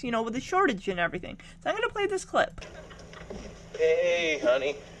class, with the shortage and everything. So I'm going to play this clip. Hey,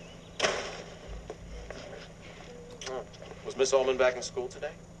 honey. Was Miss Ullman back in school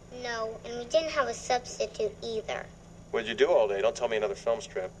today? No, and we didn't have a substitute either. What'd you do all day? Don't tell me another film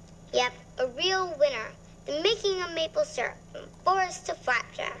strip. Yep, a real winner. The making of maple syrup, from Boris to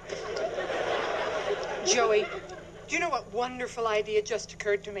Flapjack. Joey, do you know what wonderful idea just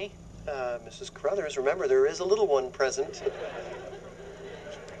occurred to me? Mrs. Carruthers, remember, there is a little one present.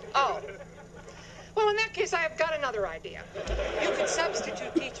 Oh. Well, in that case, I have got another idea. You could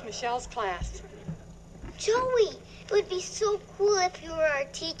substitute teach Michelle's class. Joey, it would be so cool if you were our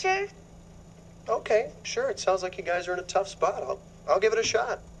teacher. Okay, sure. It sounds like you guys are in a tough spot. I'll give it a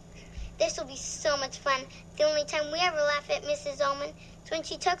shot. This will be so much fun. The only time we ever laugh at Mrs. Ullman is when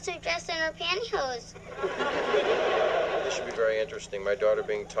she tucks her dress in her pantyhose. This should be very interesting. My daughter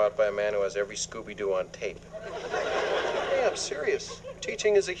being taught by a man who has every Scooby-Doo on tape. Hey, I'm serious.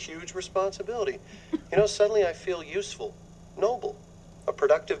 Teaching is a huge responsibility. Suddenly I feel useful, noble, a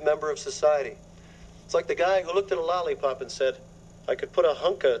productive member of society. It's like the guy who looked at a lollipop and said, I could put a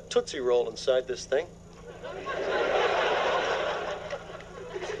hunk of Tootsie Roll inside this thing.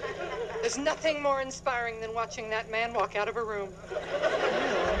 There's nothing more inspiring than watching that man walk out of a room.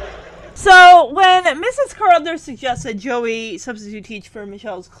 So, when Mrs. Carruthers suggested Joey substitute teach for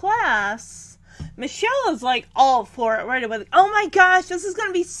Michelle's class, Michelle is all for it right away. Oh my gosh, this is going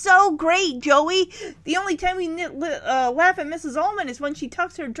to be so great, Joey. The only time we laugh at Mrs. Ullman is when she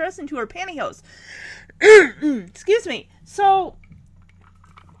tucks her dress into her pantyhose. Excuse me. So,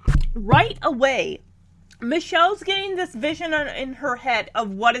 right away, Michelle's getting this vision in her head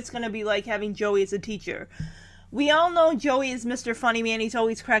of what it's going to be like having Joey as a teacher. We all know Joey is Mr. Funny Man. He's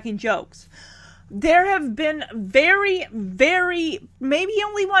always cracking jokes. there have been very, very, maybe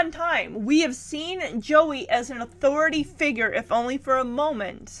only one time, we have seen Joey as an authority figure, if only for a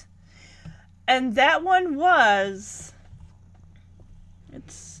moment. And that one was,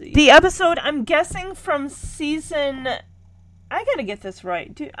 let's see, the episode, I'm guessing from season, I gotta get this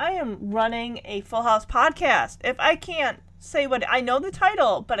right. Dude, I am running a Full House podcast. If I can't say what, I know the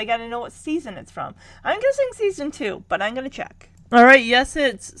title, but I gotta know what season it's from. I'm guessing season 2, but I'm gonna check. Alright, yes,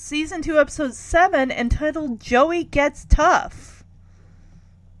 it's season 2, episode 7, entitled Joey Gets Tough.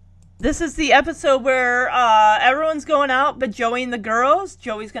 This is the episode where everyone's going out but Joey and the girls.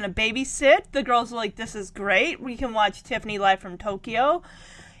 Joey's gonna babysit. The girls are like, this is great. We can watch Tiffany live from Tokyo.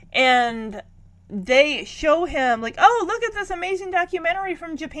 And they show him, like, oh, look at this amazing documentary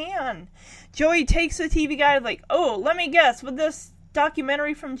from Japan. Joey takes the TV guide, like, oh, let me guess, would this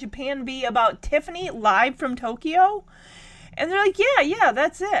documentary from Japan be about Tiffany live from Tokyo? And they're like, yeah,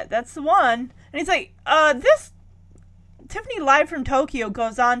 that's it. That's the one. And he's like, this Tiffany live from Tokyo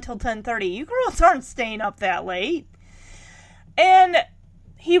goes on till 10:30. You girls aren't staying up that late. And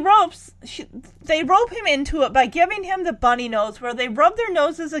they rope him into it by giving him the bunny nose, where they rub their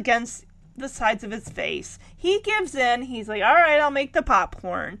noses against the sides of his face. He gives in. He's like, all right, I'll make the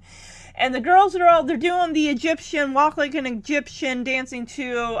popcorn. And the girls are they're doing the Egyptian, walk like an Egyptian, dancing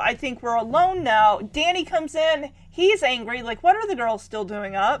to I Think We're Alone Now. Danny comes in. He's angry. Like, what are the girls still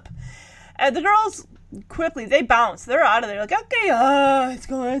doing up? And the girls, quickly, they bounce. They're out of there. Like, okay, it's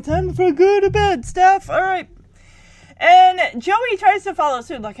time for go to bed, Steph. All right. And Joey tries to follow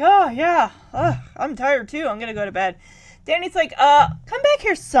suit. Like, oh, yeah. I'm tired, too. I'm going to go to bed. Danny's like, come back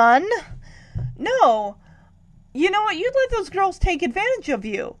here, son. No. You know what? You'd let those girls take advantage of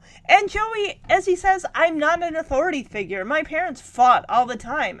you. And Joey, as he says, I'm not an authority figure. My parents fought all the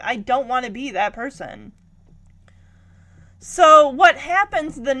time. I don't want to be that person. So what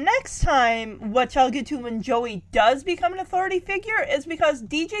happens the next time, which I'll get to when Joey does become an authority figure, is because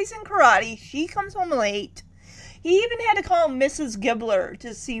DJ's in karate. She comes home late. He even had to call Mrs. Gibbler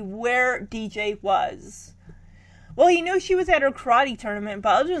to see where DJ was. Well, he knew she was at her karate tournament,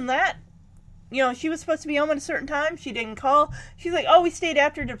 but other than that, you know, she was supposed to be home at a certain time. She didn't call. She's like, oh, we stayed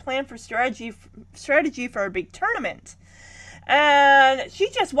after to plan for strategy for our big tournament. And she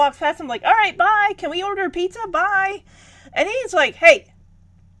just walks past him like, all right, bye. Can we order a pizza? Bye. And he's like, hey,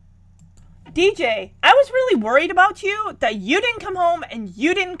 DJ, I was really worried about you, that you didn't come home and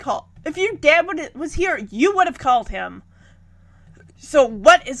you didn't call. If your dad was here, you would have called him. So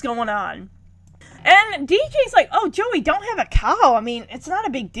what is going on? And DJ's like, oh, Joey, don't have a cow. I mean, it's not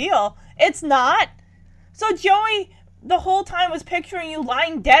a big deal. It's not. So Joey, the whole time, was picturing you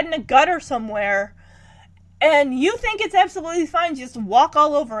lying dead in a gutter somewhere. And you think it's absolutely fine. Just walk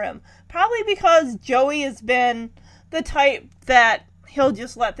all over him. Probably because Joey has been the type that he'll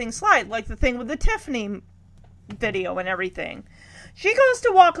just let things slide. Like the thing with the Tiffany video and everything. She goes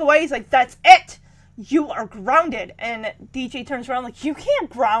to walk away. He's like, that's it. You are grounded. And DJ turns around like, you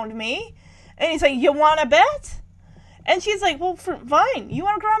can't ground me. And he's like, you want to bet? And she's like, well, fine. You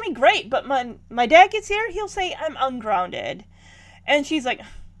want to ground me? Great. But my dad gets here, he'll say I'm ungrounded. And she's like,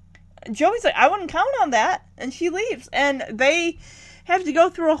 Joey's like, I wouldn't count on that. And she leaves. And they have to go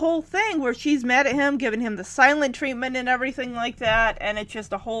through a whole thing where she's mad at him, giving him the silent treatment and everything like that. And it's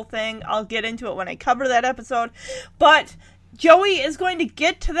just a whole thing. I'll get into it when I cover that episode. But Joey is going to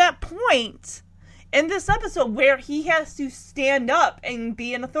get to that point in this episode where he has to stand up and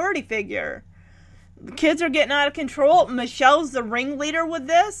be an authority figure. The kids are getting out of control. Michelle's the ringleader with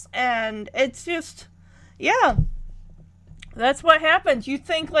this, and it's just, yeah. That's what happens. You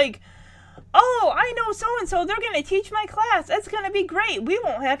think like, oh, I know so-and-so, they're going to teach my class. It's going to be great. We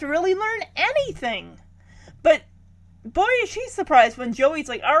won't have to really learn anything. But boy, is she surprised when Joey's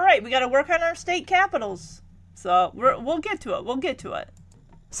like, all right, we got to work on our state capitals. So we'll get to it.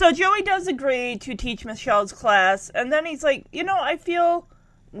 So Joey does agree to teach Michelle's class, and then he's like, you know, I feel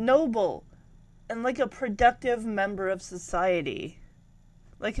noble and like a productive member of society,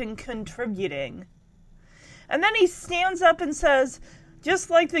 like in contributing. And then he stands up and says, just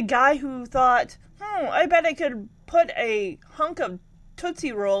like the guy who thought, I bet I could put a hunk of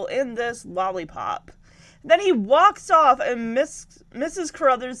Tootsie Roll in this lollipop. Then he walks off, and Mrs.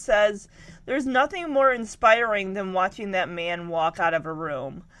 Carruthers says, there's nothing more inspiring than watching that man walk out of a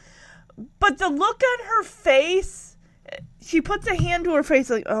room. But the look on her face, she puts a hand to her face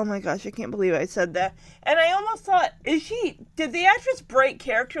like, oh my gosh, I can't believe I said that. And I almost thought, did the actress break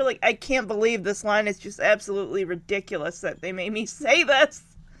character? Like, I can't believe this line is just absolutely ridiculous that they made me say this.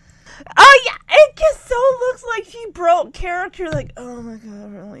 Oh yeah, it just so looks like she broke character. Like, oh my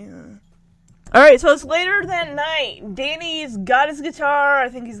god, really? Alright, so it's later that night. Danny's got his guitar. I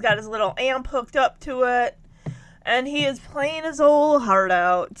think he's got his little amp hooked up to it. And he is playing his old heart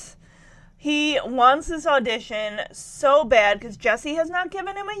out. He wants this audition so bad because Jesse has not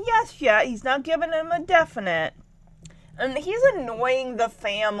given him a yes yet. He's not given him a definite. And he's annoying the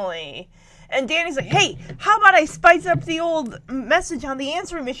family. And Danny's like, hey, how about I spice up the old message on the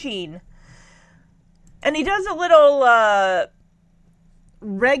answering machine? And he does a little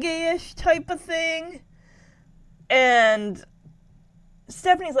reggae-ish type of thing. And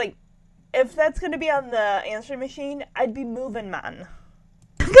Stephanie's like, if that's going to be on the answering machine, I'd be moving, man.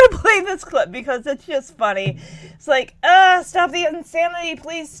 I'm going to play this clip because it's just funny. It's like, stop the insanity,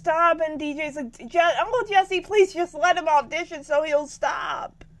 please stop. And DJ's like, Uncle Jesse, please just let him audition so he'll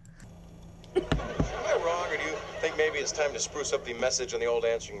stop. Am I wrong, or do you think maybe it's time to spruce up the message on the old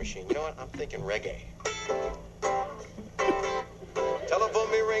answering machine? You know what? I'm thinking reggae.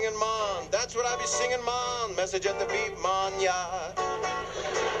 Telephone me ringing, man. That's what I be singing, man. Message at the beep, man, yeah.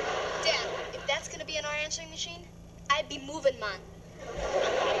 Dad, if that's gonna be on our answering machine, I'd be moving, man.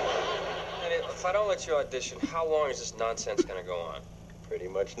 And if I don't let you audition, how long is this nonsense gonna go on? Pretty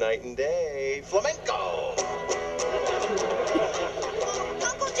much night and day. Flamenco!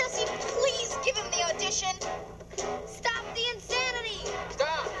 Uncle Jesse, please give him the audition. Stop the insanity.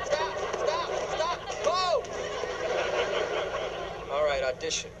 Stop! Whoa! All right,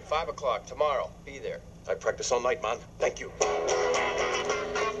 audition. 5 o'clock tomorrow. Be there. I practice all night, man. Thank you.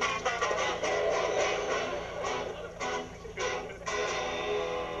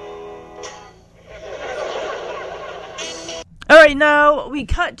 Alright, now we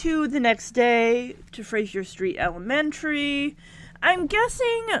cut to the next day to Fraser Street Elementary. I'm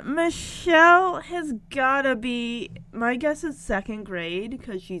guessing Michelle has gotta be, my guess is 2nd grade,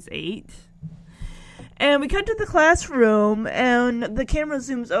 because she's 8. And we cut to the classroom, and the camera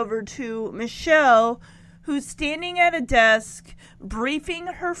zooms over to Michelle, who's standing at a desk, briefing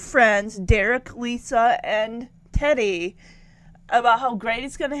her friends, Derek, Lisa, and Teddy, about how great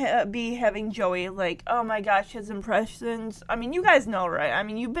it's going to be having Joey. Like, oh my gosh, his impressions. I mean, you guys know, right? I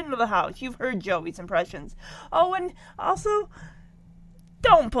mean, you've been to the house. You've heard Joey's impressions. Oh, and also,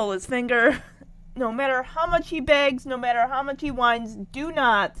 don't pull his finger. No matter how much he begs, no matter how much he whines, do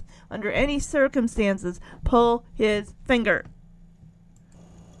not, under any circumstances, pull his finger.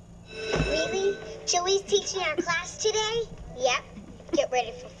 Really? Joey's teaching our class today? Yep. Get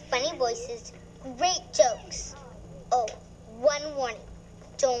ready for funny voices, great jokes. Oh, one warning.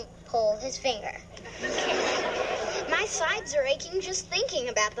 Don't pull his finger. My sides are aching just thinking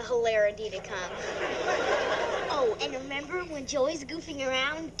about the hilarity to come. Oh, and remember when Joey's goofing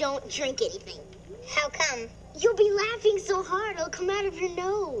around, don't drink anything. How come? You'll be laughing so hard it'll come out of your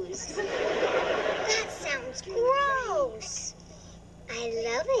nose. That sounds gross. I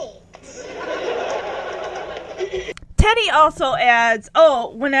love it. Teddy also adds,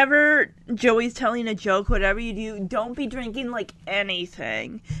 whenever Joey's telling a joke, whatever you do, don't be drinking, like,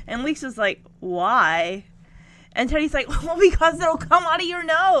 anything. And Lisa's like, why? And Teddy's like, well, because it'll come out of your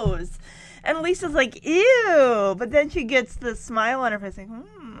nose. And Lisa's like, ew. But then she gets the smile on her face, like,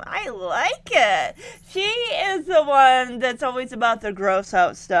 I like it. She is the one that's always about the gross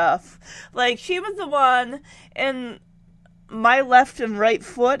out stuff. Like, she was the one in My Left and Right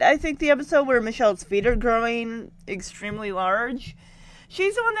Foot, I think the episode where Michelle's feet are growing extremely large.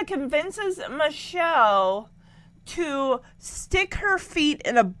 She's the one that convinces Michelle to stick her feet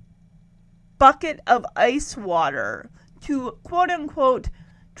in a bucket of ice water to, quote-unquote,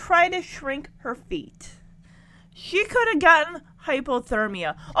 try to shrink her feet. She could have gotten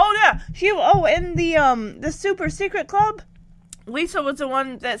hypothermia. Oh, yeah. In the Super Secret Club, Lisa was the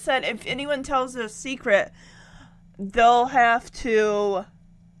one that said if anyone tells a secret, they'll have to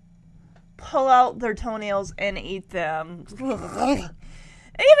pull out their toenails and eat them. Even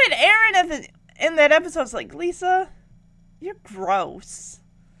Aaron in that episode's like, Lisa, you're gross.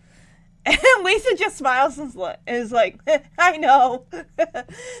 And Lisa just smiles and is like, I know.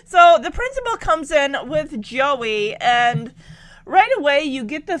 So the principal comes in with Joey, and right away you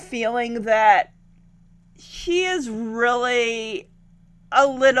get the feeling that she is really a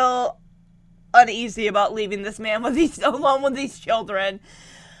little uneasy about leaving this man alone with these children.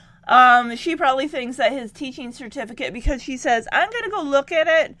 She probably thinks that his teaching certificate, because she says, I'm going to go look at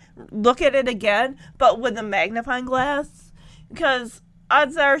it again, but with a magnifying glass, because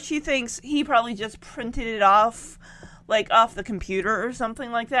odds are she thinks he probably just printed it off, like off the computer or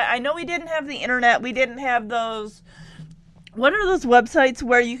something like that. I know we didn't have the internet. We didn't have those, what are those websites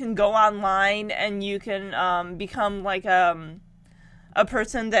where you can go online and you can become like a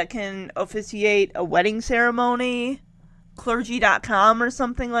person that can officiate a wedding ceremony? clergy.com or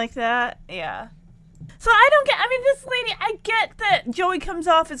something like that. Yeah. So this lady, I get that Joey comes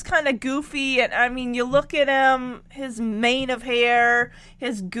off as kind of goofy, and I mean, you look at him, his mane of hair,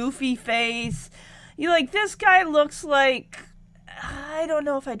 his goofy face, you're like, this guy looks like, I don't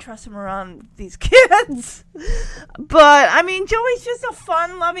know if I trust him around these kids. But, I mean, Joey's just a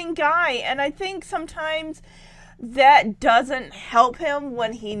fun-loving guy, and I think sometimes that doesn't help him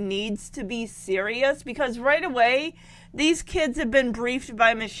when he needs to be serious, because right away, these kids have been briefed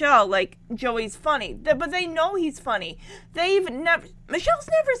by Michelle, like, Joey's funny. But they know he's funny. Michelle's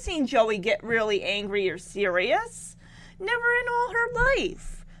never seen Joey get really angry or serious. Never in all her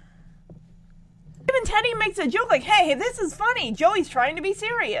life. Even Teddy makes a joke like, hey, this is funny. Joey's trying to be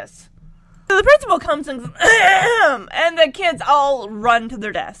serious. So the principal comes and the kids all run to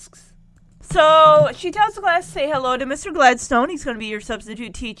their desks. So she tells the class to say hello to Mr. Gladstone. He's going to be your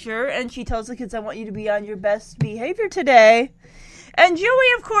substitute teacher. And she tells the kids, I want you to be on your best behavior today. And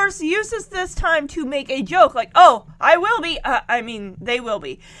Joey, of course, uses this time to make a joke. Like, oh, I will be. They will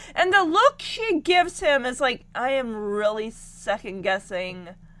be. And the look she gives him is like, I am really second-guessing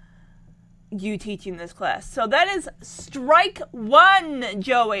you teaching this class. So that is strike one,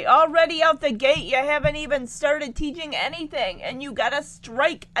 Joey. Already out the gate, you haven't even started teaching anything, and you got a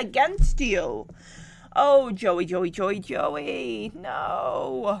strike against you. Oh, Joey,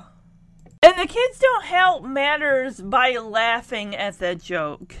 no. And the kids don't help matters by laughing at that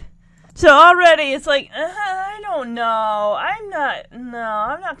joke. So already it's like, I don't know. I'm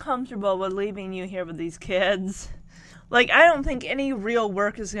not comfortable with leaving you here with these kids. Like, I don't think any real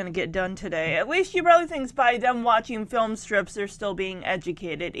work is going to get done today. At least she probably thinks by them watching film strips, they're still being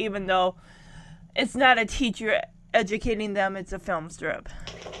educated, even though it's not a teacher educating them, it's a film strip.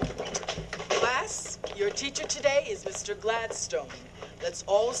 Class, your teacher today is Mr. Gladstone. Let's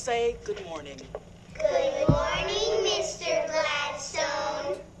all say good morning. Good morning, Mr.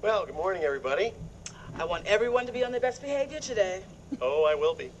 Gladstone. Well, good morning, everybody. I want everyone to be on their best behavior today. Oh, I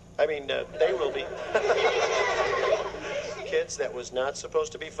will be. They will be. Kids, that was not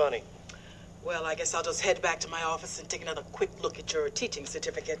supposed to be funny. Well, I guess I'll just head back to my office and take another quick look at your teaching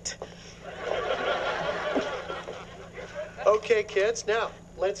certificate. Okay, kids, now,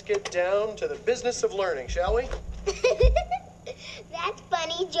 let's get down to the business of learning, shall we? That's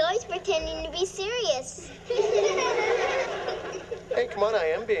funny. Joey's pretending to be serious. Hey, come on, I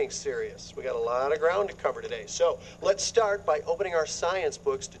am being serious. We got a lot of ground to cover today. So, let's start by opening our science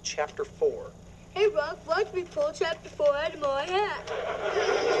books to chapter 4. Hey, Rock, watch me pull chapter 4 out of my hat.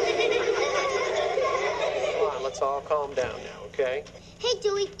 Come on, let's all calm down now, okay? Hey,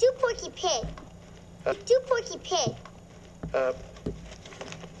 Joey, do Porky Pig. Do Porky Pig.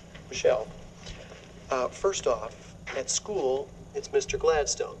 Michelle, first off, at school, it's Mr.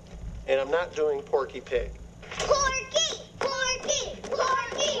 Gladstone, and I'm not doing Porky Pig. Porky! Porky!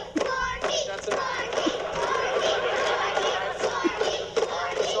 Porky! Porky! That's enough.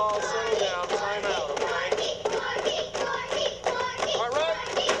 Let's all settle down. Time out, okay?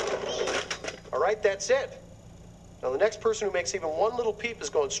 All right, that's it. Now, the next person who makes even one little peep is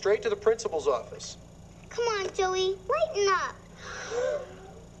going straight to the principal's office. Come on, Joey. Lighten up.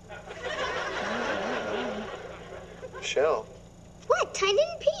 Michelle. What? I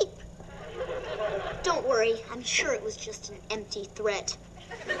didn't peep. Don't worry. I'm sure it was just an empty threat.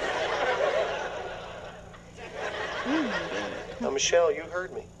 Now, Michelle, you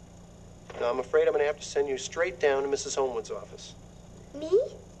heard me. Now, I'm afraid I'm going to have to send you straight down to Mrs. Homewood's office. Me?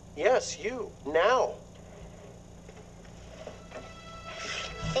 Yes, you. Now.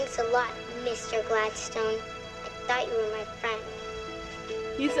 Thanks a lot, Mr. Gladstone. I thought you were my friend.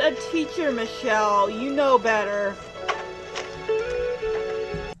 He's a teacher, Michelle. You know better.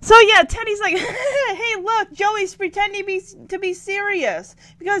 So yeah, Teddy's like, hey, look, Joey's pretending to be serious.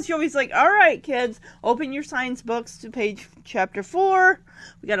 Because Joey's like, all right, kids, open your science books to chapter 4.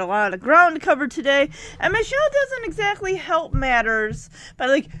 We got a lot of ground to cover today. And Michelle doesn't exactly help matters by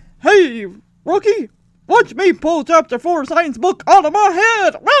like, hey, rookie, watch me pull chapter 4 science book out of my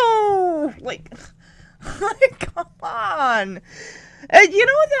head. Whoa! Like, come on. And you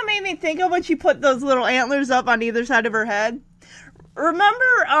know what that made me think of when she put those little antlers up on either side of her head? Remember,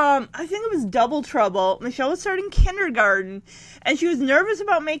 I think it was Double Trouble. Michelle was starting kindergarten, and she was nervous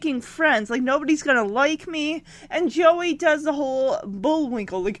about making friends. Like, nobody's gonna like me. And Joey does the whole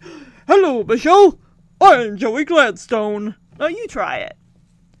Bullwinkle, like, hello, Michelle, I'm Joey Gladstone. Now you try it.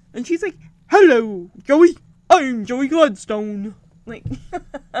 And she's like, hello, Joey, I'm Joey Gladstone. Like,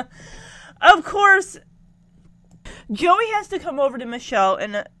 of course, Joey has to come over to Michelle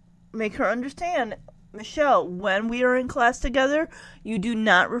and make her understand Michelle, when we are in class together, you do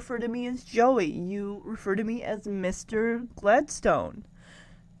not refer to me as Joey. You refer to me as Mr. Gladstone.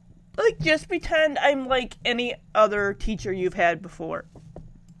 Like, just pretend I'm like any other teacher you've had before.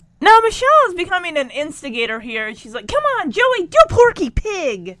 Now, Michelle is becoming an instigator here, and she's like, come on, Joey, do Porky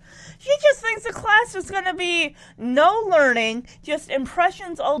Pig! She just thinks the class is going to be no learning, just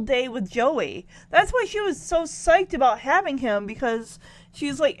impressions all day with Joey. That's why she was so psyched about having him, because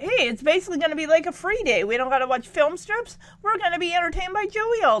she's like, hey, it's basically going to be like a free day. We don't got to watch film strips. We're going to be entertained by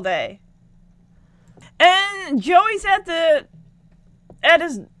Joey all day. And Joey's at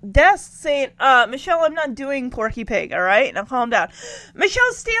his desk saying, Michelle, I'm not doing Porky Pig, alright? Now calm down.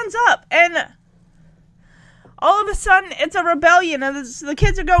 Michelle stands up, and all of a sudden, it's a rebellion, and the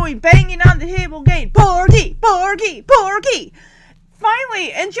kids are going, banging on the table, going, Porky, Porky, Porky!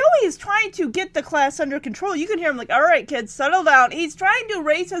 Finally, and Joey is trying to get the class under control. You can hear him like, alright, kids, settle down. He's trying to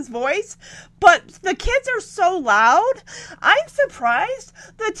raise his voice, but the kids are so loud. I'm surprised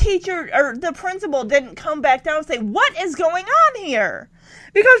the teacher, or the principal, didn't come back down and say, what is going on here?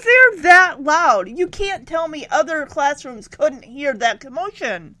 Because they're that loud. You can't tell me other classrooms couldn't hear that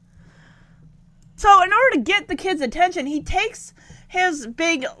commotion. So in order to get the kids' attention, he takes his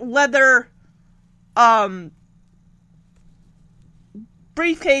big leather,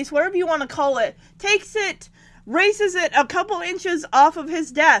 briefcase, whatever you want to call it, takes it, raises it a couple inches off of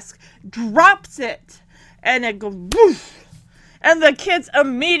his desk, drops it, and it goes woof, and the kids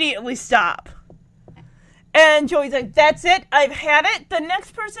immediately stop. And Joey's like, that's it, I've had it. The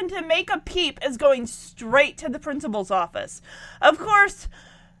next person to make a peep is going straight to the principal's office. Of course,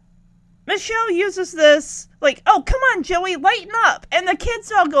 Michelle uses this, like, oh, come on, Joey, lighten up. And the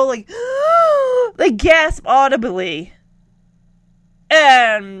kids all go like, they gasp audibly.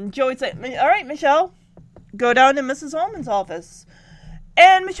 And Joey's like, all right, Michelle, go down to Mrs. Ullman's office.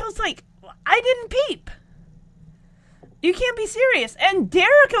 And Michelle's like, I didn't peep. You can't be serious. And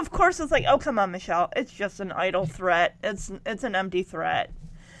Derek, of course, is like, oh, come on, Michelle. It's just an idle threat. It's an empty threat.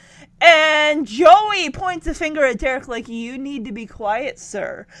 And Joey points a finger at Derek like, you need to be quiet,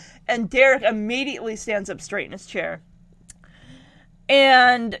 sir. And Derek immediately stands up straight in his chair.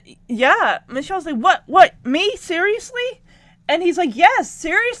 And, yeah, Michelle's like, what, me? Seriously? And he's like, yes,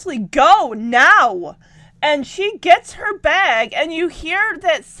 seriously, go, now. And she gets her bag, and you hear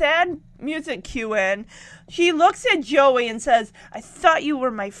that sad music cue in. She looks at Joey and says, I thought you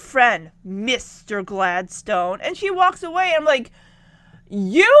were my friend, Mr. Gladstone. And she walks away. I'm like,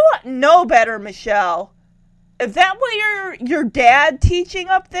 you know better, Michelle. If that were your dad teaching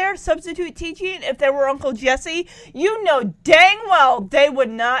up there, substitute teaching, if there were Uncle Jesse, you know dang well they would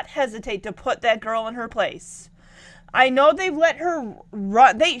not hesitate to put that girl in her place. I know they've let her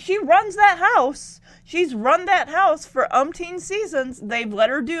run. She runs that house. She's run that house for umpteen seasons. They've let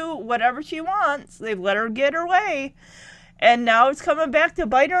her do whatever she wants. They've let her get her way. And now it's coming back to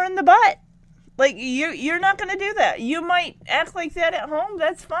bite her in the butt. Like, you're not going to do that. You might act like that at home.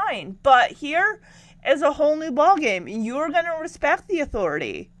 That's fine. But here is a whole new ballgame. You're going to respect the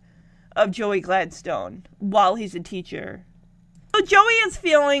authority of Joey Gladstone while he's a teacher. So Joey is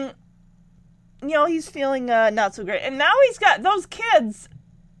feeling, he's feeling not so great. And now he's got those kids,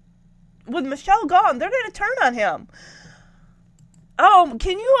 with Michelle gone, they're going to turn on him. Oh,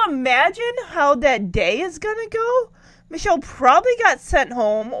 can you imagine how that day is going to go? Michelle probably got sent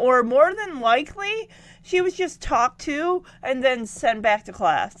home, or more than likely, she was just talked to and then sent back to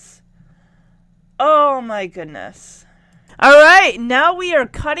class. Oh my goodness. Alright, now we are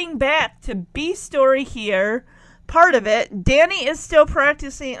cutting back to B's story here. Part of it. Danny is still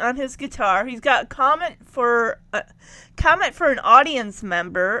practicing on his guitar. He's got a comment for an audience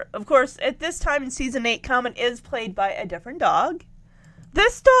member. Of course, at this time in season 8, Comet is played by a different dog.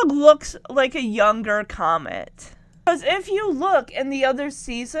 This dog looks like a younger Comet. Because if you look in the other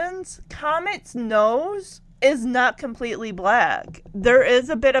seasons, Comet's nose is not completely black. There is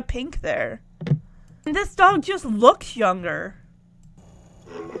a bit of pink there. And this dog just looks younger.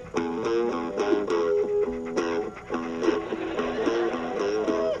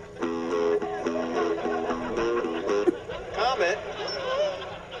 Comet?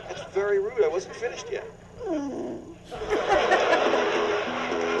 That's very rude. I wasn't finished yet.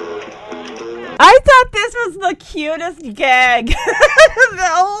 I thought this was the cutest gag the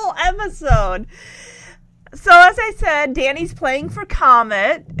whole episode. So as I said, Danny's playing for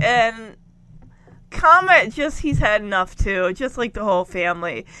Comet, and Comet he's had enough too, just like the whole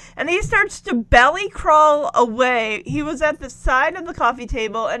family. And he starts to belly crawl away. He was at the side of the coffee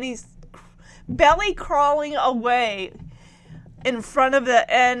table, and he's belly crawling away in front of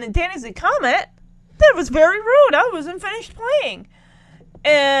and Danny's like, Comet, that was very rude. I wasn't finished playing.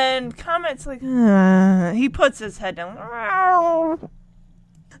 And Comet's like, he puts his head down.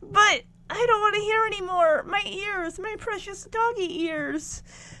 But I don't want to hear anymore. My ears, my precious doggy ears.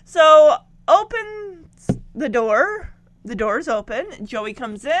 So opens the door. The door's open. Joey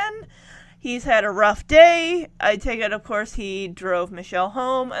comes in. He's had a rough day. I take it, of course, he drove Michelle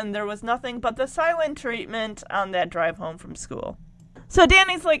home, and there was nothing but the silent treatment on that drive home from school. So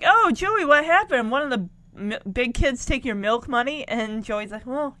Danny's like, oh, Joey, what happened? One of the big kids take your milk money? And Joey's like,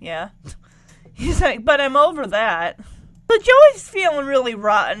 well, yeah. He's like, but I'm over that. So Joey's feeling really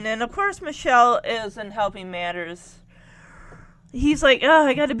rotten, and of course Michelle isn't helping matters. He's like, oh,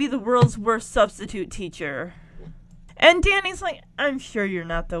 I gotta be the world's worst substitute teacher. And Danny's like, I'm sure you're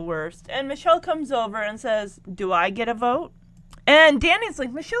not the worst. And Michelle comes over and says, do I get a vote? And Danny's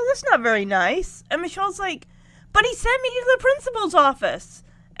like, Michelle, that's not very nice. And Michelle's like, but he sent me to the principal's office.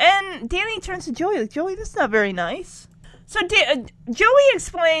 And Danny turns to Joey like, Joey, that's not very nice. So Joey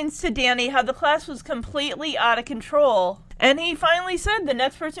explains to Danny how the class was completely out of control. And he finally said the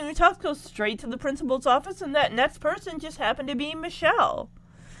next person who talks goes straight to the principal's office, and that next person just happened to be Michelle.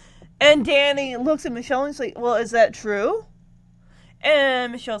 And Danny looks at Michelle and he's like, well, is that true?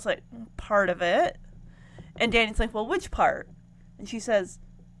 And Michelle's like, part of it. And Danny's like, well, which part? And she says,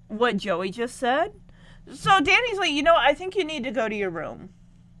 what Joey just said. So Danny's like, I think you need to go to your room.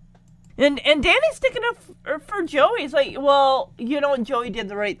 And Danny's sticking up for Joey. He's like, well, Joey did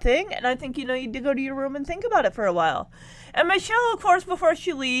the right thing, and I think you need to go to your room and think about it for a while. And Michelle, of course, before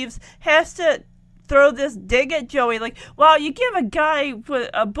she leaves, has to throw this dig at Joey, like, wow, you give a guy with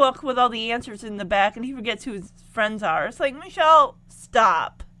a book with all the answers in the back, and he forgets who his friends are. It's like, Michelle,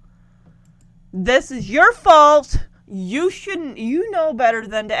 stop. This is your fault. You know better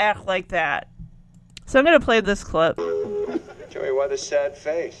than to act like that. So I'm going to play this clip. Joey, why the sad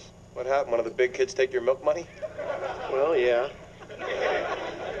face? What happened? One of the big kids take your milk money? Well, yeah.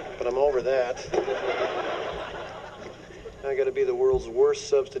 But I'm over that. I gotta be the world's worst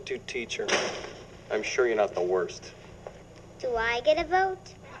substitute teacher. I'm sure you're not the worst. Do I get a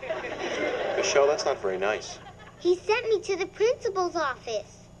vote? Michelle, that's not very nice. He sent me to the principal's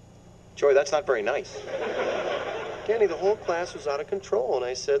office. Joey, that's not very nice. Danny, the whole class was out of control, and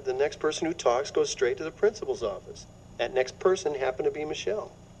I said the next person who talks goes straight to the principal's office. That next person happened to be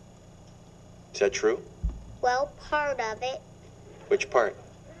Michelle. Is that true? Well, part of it. Which part?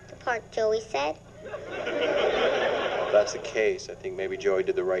 The part Joey said. Well, if that's the case, I think maybe Joey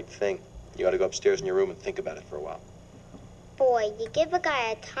did the right thing. You ought to go upstairs in your room and think about it for a while. Boy, you give a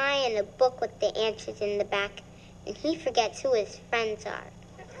guy a tie and a book with the answers in the back, and he forgets who his friends are.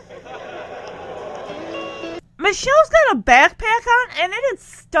 Michelle's got a backpack on, and it is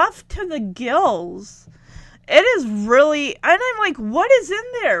stuffed to the gills. It is really... And I'm like, what is in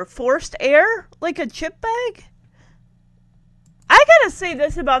there? Forced air? Like a chip bag? I gotta say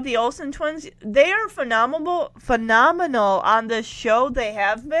this about the Olsen twins. They are phenomenal on this show. They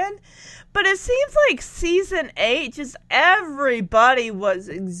have been. But it seems like season 8, just everybody was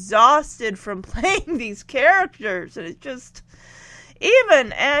exhausted from playing these characters. And it's just...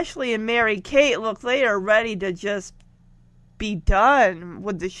 Even Ashley and Mary-Kate look, they are ready to just be done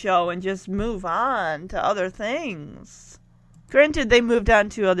with the show and just move on to other things. Granted, they moved on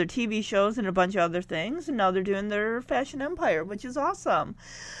to other TV shows and a bunch of other things, and now they're doing their Fashion Empire, which is awesome.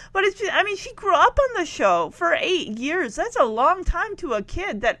 But it's just, she grew up on the show for 8 years. That's a long time to a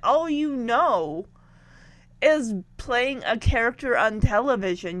kid that all you know is playing a character on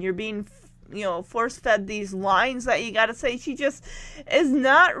television. You're being force-fed these lines that you gotta say. She just is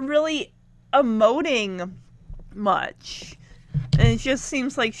not really emoting much. And it just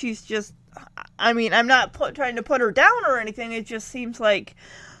seems like she's just... I'm not trying to put her down or anything. It just seems like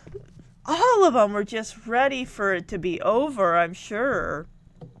all of them were just ready for it to be over, I'm sure.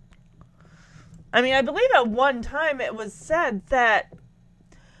 I believe at one time it was said that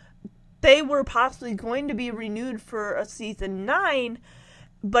they were possibly going to be renewed for a season 9,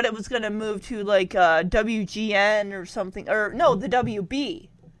 but it was going to move to like WGN or something, or no, the WB.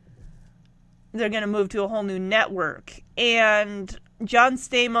 They're going to move to a whole new network. And John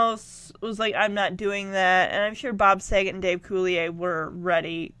Stamos was like, I'm not doing that. And I'm sure Bob Saget and Dave Coulier were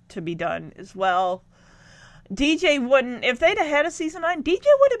ready to be done as well. DJ wouldn't, if they'd have had a season 9, DJ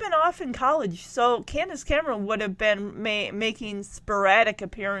would have been off in college. So Candace Cameron would have been making sporadic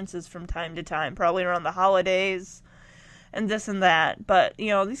appearances from time to time, probably around the holidays and this and that. But,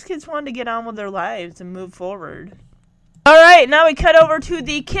 these kids wanted to get on with their lives and move forward. All right, now we cut over to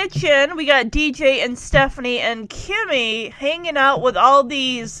the kitchen. We got DJ and Stephanie and Kimmy hanging out with all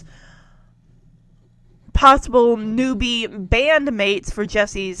these possible newbie bandmates for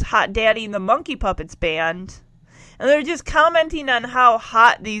Jesse's Hot Daddy and the Monkey Puppets band. And they're just commenting on how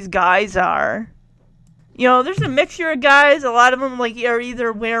hot these guys are. You know, there's a mixture of guys. A lot of them like are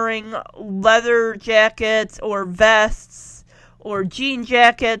either wearing leather jackets or vests or jean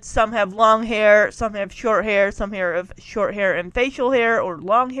jackets. Some have long hair. Some have short hair. Some have short hair and facial hair or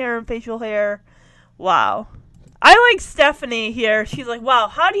long hair and facial hair. Wow. I like Stephanie here. She's like, wow,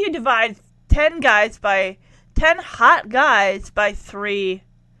 how do you divide 10 hot guys by 3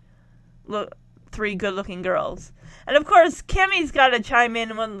 good-looking girls? And, of course, Kimmy's got to chime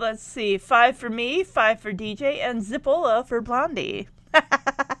in with, let's see, 5 for me, 5 for DJ, and Zippola for Blondie.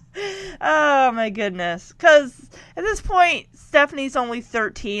 Oh, my goodness. Because at this point, Stephanie's only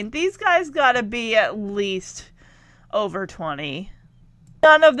 13. These guys got to be at least over 20.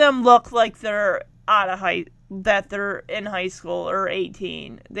 None of them look like they're that they're in high school or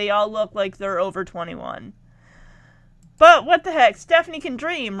 18. They all look like they're over 21. But what the heck? Stephanie can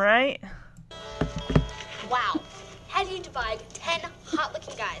dream, right? Wow. How do you divide 10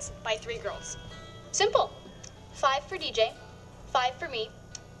 hot-looking guys by 3 girls? Simple. 5 for DJ, 5 for me,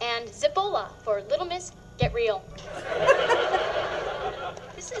 and Zippola for Little Miss Get Real.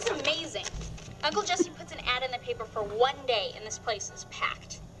 This is amazing. Uncle Jesse puts an ad in the paper for 1 day, and this place is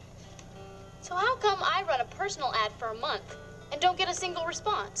packed. So how come I run a personal ad for a month and don't get a single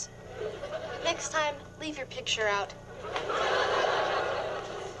response? Next time, leave your picture out.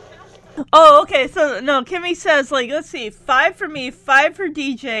 Oh, okay, so, no, Kimmy says, like, let's see, 5 for me, 5 for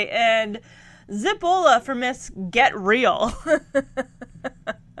DJ, and Zippola for Miss Get Real.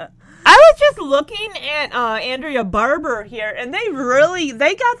 I was just looking at Andrea Barber here, and they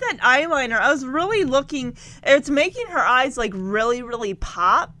got that eyeliner. I was really looking, it's making her eyes, like, really, really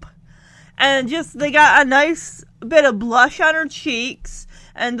pop. And just, they got a nice bit of blush on her cheeks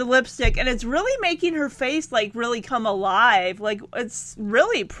and the lipstick, and it's really making her face, like, really come alive. Like, it's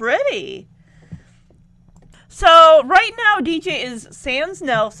really pretty. So, right now, DJ is Sans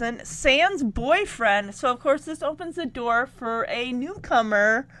Nelson, Sans' boyfriend. So, of course, this opens the door for a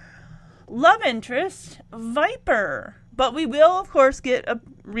newcomer love interest, Viper. But we will, of course, get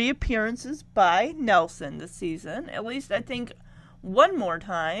reappearances by Nelson this season. At least, I think, one more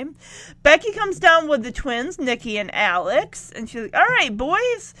time. Becky comes down with the twins, Nikki and Alex, and she's like, all right,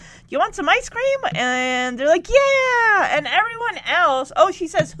 boys, you want some ice cream? And they're like, yeah! And everyone else, she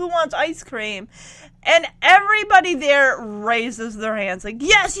says, who wants ice cream? And everybody there raises their hands, like,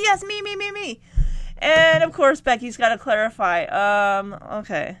 yes, me. And, of course, Becky's got to clarify,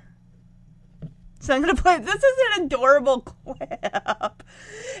 okay. So I'm going to play, this is an adorable clip.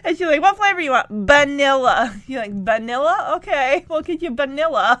 And she's like, what flavor you want? Vanilla. You're like, vanilla? Okay, we'll get you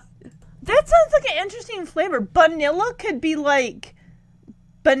vanilla. That sounds like an interesting flavor. Vanilla could be like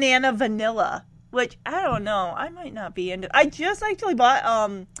banana vanilla, which, I don't know, I might not be into. I just actually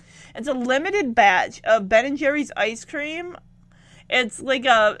bought, it's a limited batch of Ben & Jerry's ice cream. It's like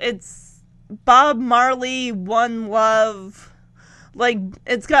it's Bob Marley One Love. Like,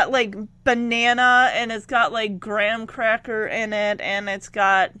 it's got, like, banana, and it's got, like, graham cracker in it, and it's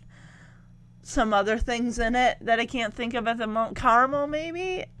got some other things in it that I can't think of at the moment. Caramel,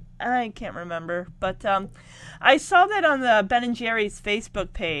 maybe? I can't remember. But, I saw that on the Ben & Jerry's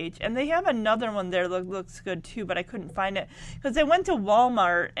Facebook page, and they have another one there that looks good, too, but I couldn't find it. Because I went to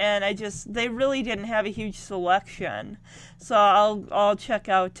Walmart, and they really didn't have a huge selection. So I'll check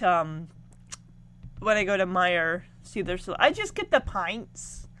out, when I go to Meijer. I just get the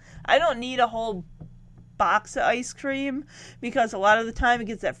pints. I don't need a whole box of ice cream because a lot of the time it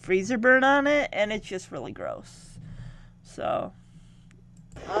gets that freezer burn on it and it's just really gross. So.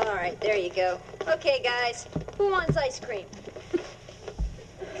 All right, there you go. Okay, guys, who wants ice cream?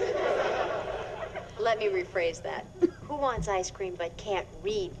 Let me rephrase that. Who wants ice cream but can't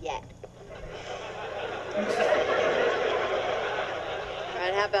read yet? All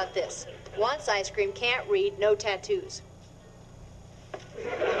right, how about this? Wants ice cream, can't read, no tattoos. We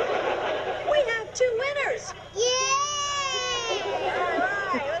have 2 winners! Yay!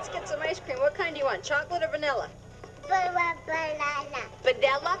 All right, let's get some ice cream. What kind do you want, chocolate or vanilla? Banana.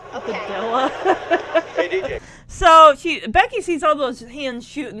 Vanilla? Okay. Vanilla. Hey, DJ. So Becky sees all those hands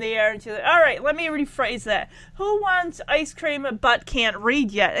shoot in the air, and she's like, all right, let me rephrase that. Who wants ice cream but can't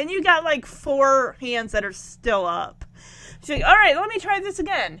read yet? And you got like 4 hands that are still up. She's like, all right, let me try this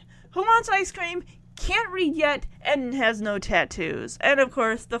again. Who wants ice cream, can't read yet, and has no tattoos? And, of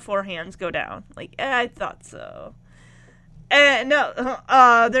course, the 4 hands go down. Like, I thought so. And, no,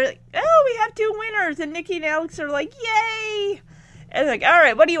 they're like, we have 2 winners. And Nikki and Alex are like, yay! And they're like, all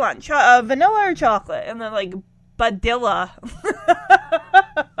right, what do you want, vanilla or chocolate? And they're like, Badilla.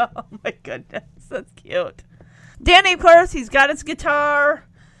 Oh, my goodness, that's cute. Danny, of course, he's got his guitar.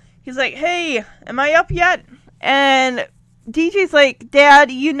 He's like, hey, am I up yet? And DJ's like, Dad,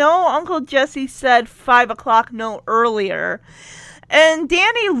 you know Uncle Jesse said 5 o'clock, no earlier. And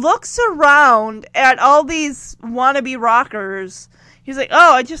Danny looks around at all these wannabe rockers. He's like,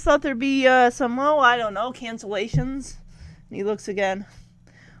 oh, I just thought there'd be some, I don't know, cancellations. And he looks again.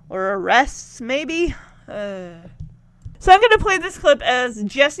 Or arrests, maybe? So I'm going to play this clip as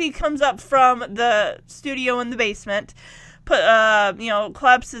Jesse comes up from the studio in the basement.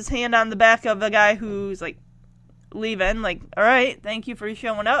 Claps his hand on the back of the guy who's, like, leaving. Like, all right, thank you for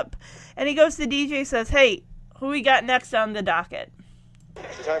showing up. And he goes to DJ, says, hey, who we got next on the docket?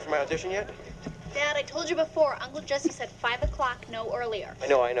 Is it time for my audition yet? Dad, I told you before, Uncle Jesse said 5 o'clock, no earlier. I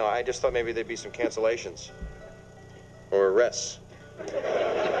know. I just thought maybe there'd be some cancellations. Or arrests. All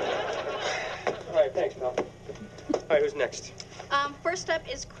right, thanks, pal. All right, who's next? First up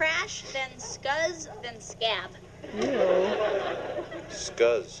is Crash, then Scuzz, then Scab.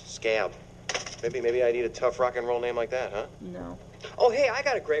 Scuzz, Scab. Maybe I need a tough rock and roll name like that, huh? No. Oh, hey, I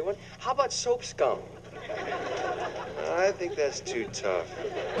got a great one. How about Soap Scum? I think that's too tough.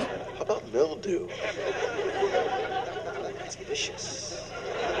 How about Mildew? That's vicious.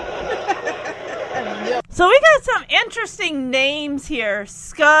 So we got some interesting names here.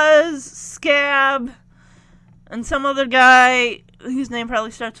 Scuzz, Scab, and some other guy whose name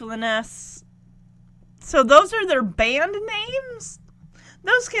probably starts with an S. So those are their band names?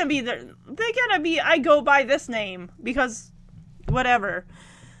 Those can be they gotta be, I go by this name, because whatever.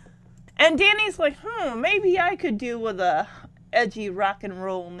 And Danny's like, maybe I could do with a edgy rock and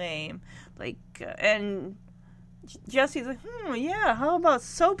roll name. Like, and Jesse's like, yeah, how about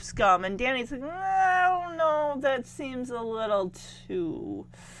Soap Scum? And Danny's like, I don't know, that seems a little too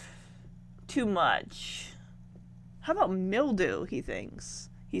much. How about Mildew, he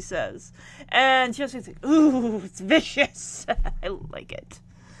says. And Jesse's like, ooh, it's vicious. I like it.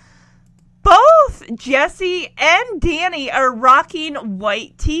 Both Jesse and Danny are rocking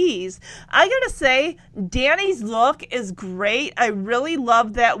white tees. I gotta say, Danny's look is great. I really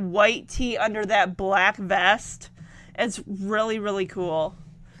love that white tee under that black vest. It's really, really cool.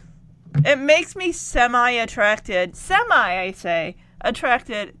 It makes me attracted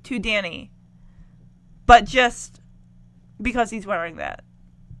to Danny. But just because he's wearing that.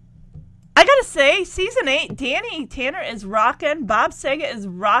 I gotta say, season 8, Danny Tanner is rocking, Bob Saget is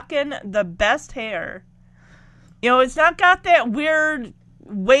rocking the best hair. It's not got that weird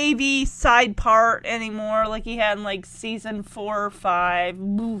wavy side part anymore like he had in like season 4 or 5.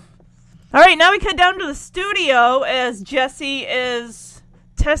 Oof. Alright, now we cut down to the studio as Jesse is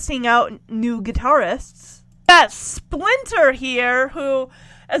testing out new guitarists. We got Splinter here, who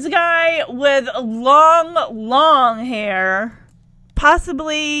is a guy with long hair,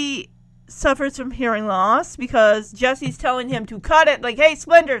 possibly suffers from hearing loss because Jesse's telling him to cut it. Like, hey,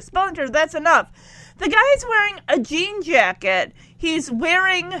 Splinter, that's enough. The guy's wearing a jean jacket. He's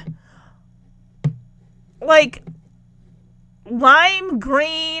wearing, like, lime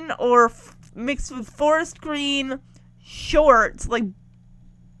green or mixed with forest green shorts, like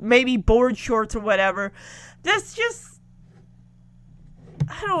maybe board shorts or whatever. This just,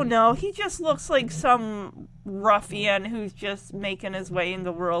 I don't know. He just looks like some ruffian who's just making his way in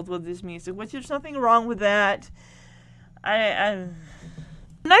the world with his music, which there's nothing wrong with that.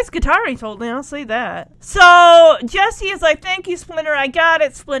 Nice guitar, he told me, I'll say that. So Jesse is like, thank you, Splinter, I got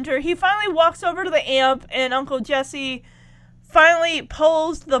it, Splinter. He finally walks over to the amp, and Uncle Jesse finally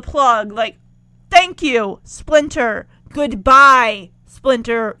pulls the plug, like, thank you, Splinter. Goodbye,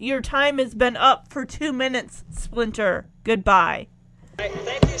 Splinter. Your time has been up for 2 minutes, Splinter. Goodbye. Right,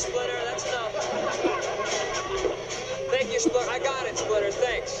 thank you, Splinter, that's enough. Thank you, Splinter. I got it, Splinter,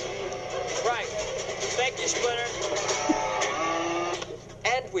 thanks. Right, thank you, Splinter.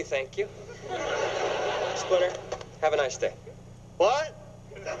 And we thank you. Splinter, have a nice day. What?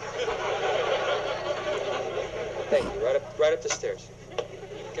 Thank you, right up the stairs.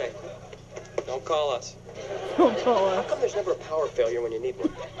 Okay, don't call us. Don't call us. How come there's never a power failure when you need one?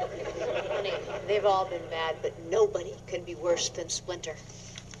 Honey, they've all been mad, but nobody can be worse than Splinter.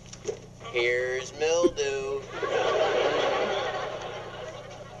 Here's Mildew.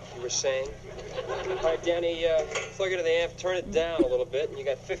 You were saying? All right, Danny, plug into the amp, turn it down a little bit, and you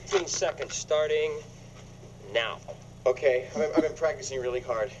got 15 seconds starting now. Okay, I've been practicing really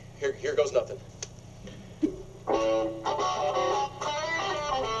hard. Here goes nothing.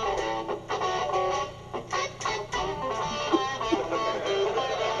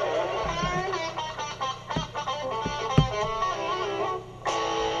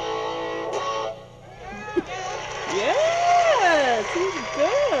 Yes, he's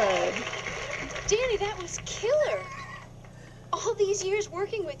good. Danny, that was killer. All these years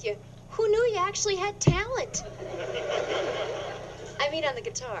working with you, Who knew you actually had talent? I mean, on the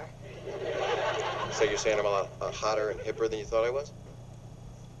guitar. So you're saying I'm a lot hotter and hipper than you thought I was?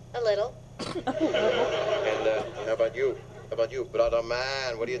 A little. And how about you? How about you, brother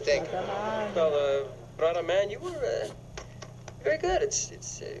man? What do you think? Well, brother man, you were very good. It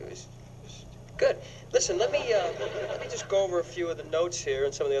was good. Listen, let me just go over a few of the notes here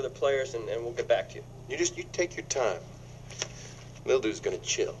and some of the other players, and we'll get back to you. You take your time. Mildew's gonna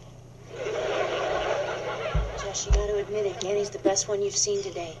chill. Josh, you gotta admit it. Danny's the best one you've seen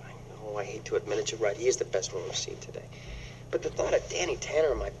today. Oh, I hate to admit it, you're right. He is the best one we've seen today. But the thought of Danny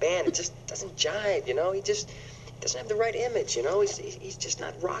Tanner in my band, it just doesn't jive, you know? He just doesn't have the right image, you know? He's just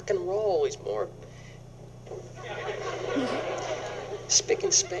not rock and roll. He's more spick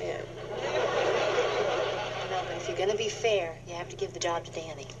and span. No, but if you're gonna be fair, you have to give the job to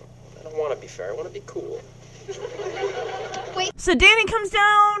Danny. I don't want to be fair. I want to be cool. So Danny comes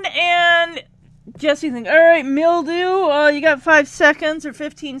down, and Jesse thinks, all right, Mildew, you got 5 seconds or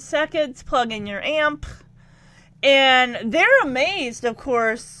 15 seconds, plug in your amp. And they're amazed, of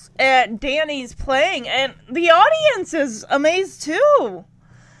course, at Danny's playing, and the audience is amazed too.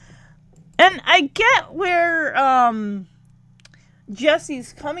 And I get where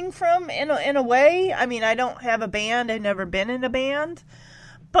Jesse's coming from in a way. I mean, I don't have a band, I've never been in a band,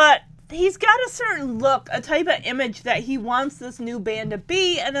 but he's got a certain look, a type of image that he wants this new band to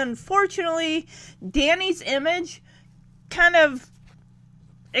be, and unfortunately, Danny's image kind of,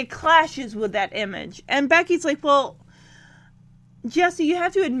 it clashes with that image. And Becky's like, well, Jesse, you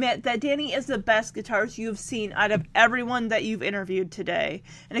have to admit that Danny is the best guitarist you've seen out of everyone that you've interviewed today.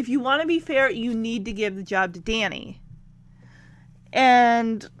 And if you want to be fair, you need to give the job to Danny.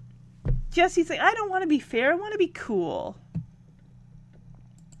 And Jesse's like, I don't want to be fair, I want to be cool.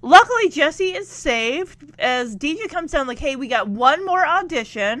 Luckily, Jesse is saved as DJ comes down like, hey, we got one more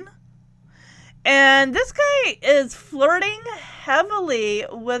audition. And this guy is flirting heavily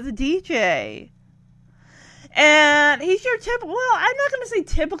with DJ. And he's your typical, well, I'm not going to say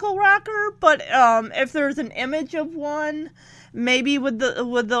typical rocker, but if there's an image of one, maybe with the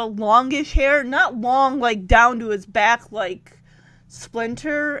longish hair, not long like down to his back like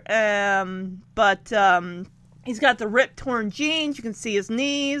Splinter, but he's got the ripped, torn jeans. You can see his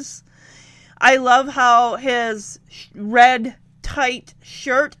knees. I love how his red, tight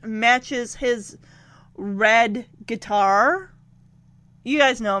shirt matches his red guitar. You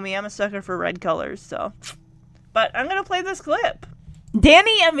guys know me. I'm a sucker for red colors, so. But I'm going to play this clip.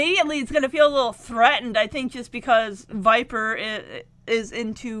 Danny immediately is going to feel a little threatened, I think, just because Viper is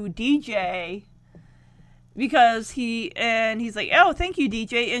into DJ. Because he's like, oh, thank you,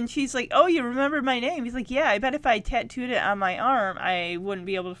 DJ. And she's like, oh, you remember my name? He's like, yeah, I bet if I tattooed it on my arm, I wouldn't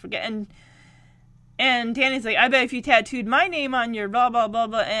be able to forget. And Danny's like, I bet if you tattooed my name on your blah, blah, blah,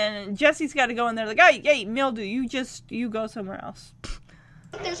 blah. And Jesse's got to go in there like, hey, Mildew, you go somewhere else.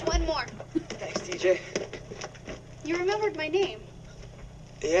 There's one more. Thanks, DJ. You remembered my name.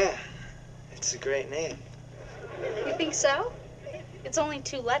 Yeah, it's a great name. You think so? It's only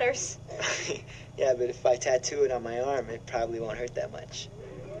 2 letters. Yeah, but if I tattoo it on my arm, it probably won't hurt that much.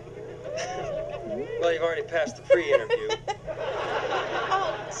 Well, you've already passed the pre-interview.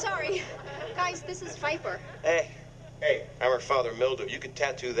 Oh, sorry. Guys, this is Viper. Hey, I'm her father, Mildew. You could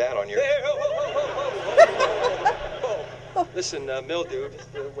tattoo that on your... Hey, Listen, Mildew, just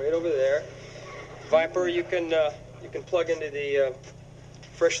wait over there. Viper, you can plug into the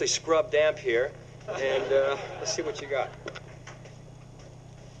freshly scrubbed amp here, and let's see what you got.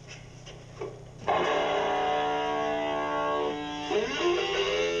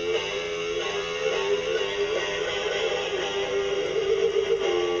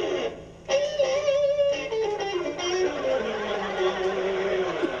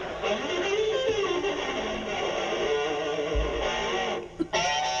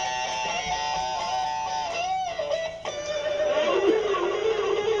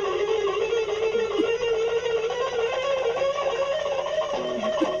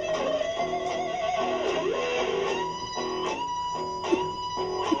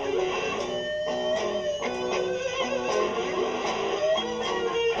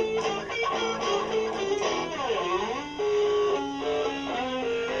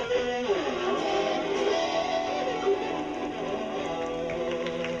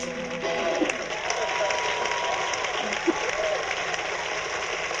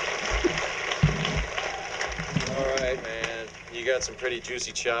 Some pretty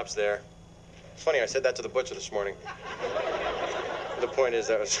juicy chops there. It's funny, I said that to the butcher this morning. The point is,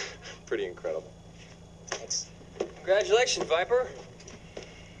 that was pretty incredible. thanks. Congratulations, Viper.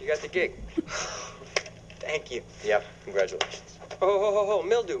 You got the gig. Thank you. Yep, congratulations. Oh,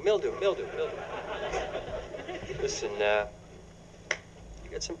 mildew. Listen,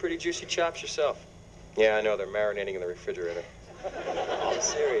 you got some pretty juicy chops yourself. Yeah, I know. They're marinating in the refrigerator. Oh, I'm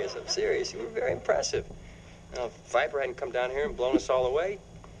serious. You were very impressive. Now, if Viper hadn't come down here and blown us all away,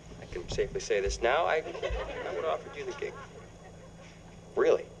 I can safely say this now, I would have offered you the gig.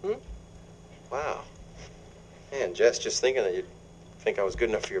 Really? Wow. Man, Jess, just thinking that you'd think I was good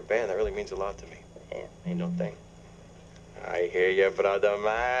enough for your band, that really means a lot to me. Yeah, ain't no thing. I hear you, brother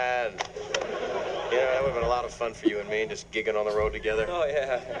man. You know, that would have been a lot of fun for you and me, just gigging on the road together. Oh,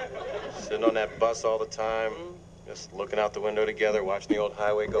 yeah. Sitting on that bus all the time, just looking out the window together, watching the old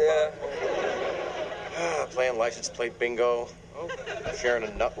highway go by. Playing license plate bingo, sharing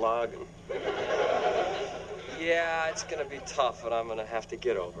a nut log. Yeah, it's gonna be tough, but I'm gonna have to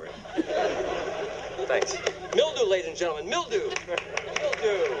get over it. Thanks. Mildew, ladies and gentlemen, mildew.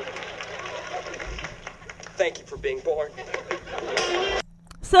 Thank you for being born.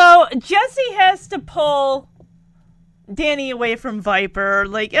 So Jesse has to pull Danny away from Viper.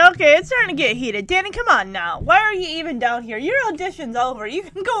 Like, okay, it's starting to get heated. Danny, come on now. Why are you even down here? Your audition's over. You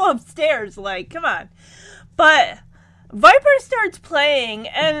can go upstairs. Like, come on. But Viper starts playing,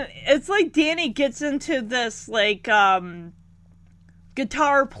 and it's like Danny gets into this, like,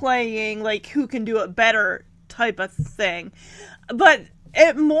 guitar playing, like, who can do it better type of thing. But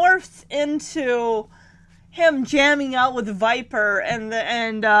it morphs into him jamming out with Viper, and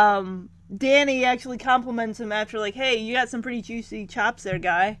Danny actually compliments him after, like, hey, you got some pretty juicy chops there,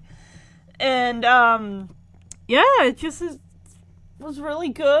 guy. And, yeah, it just was really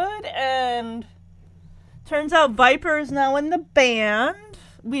good, and turns out Viper is now in the band.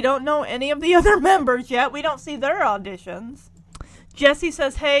 We don't know any of the other members yet. We don't see their auditions. Jesse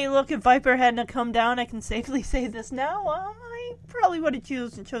says, hey, look, if Viper hadn't come down, I can safely say this now, I probably would have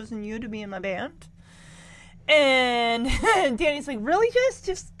chosen you to be in my band. And Danny's like, really,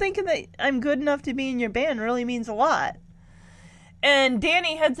 just thinking that I'm good enough to be in your band really means a lot. And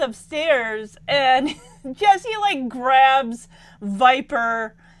Danny heads upstairs, and Jesse, like, grabs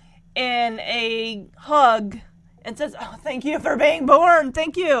Viper in a hug and says, oh, thank you for being born,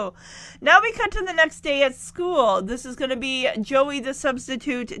 thank you. Now we cut to the next day at school. This is going to be Joey the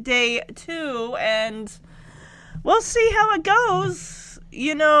Substitute Day 2, and we'll see how it goes.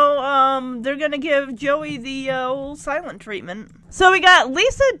 You know, they're going to give Joey the old silent treatment. So we got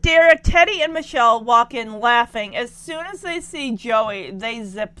Lisa, Derek, Teddy, and Michelle walk in laughing. As soon as they see Joey, they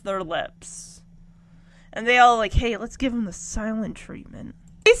zip their lips. And they all like, hey, let's give him the silent treatment.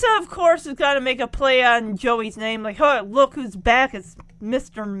 Lisa, of course, is going to make a play on Joey's name. Like, oh, look who's back. It's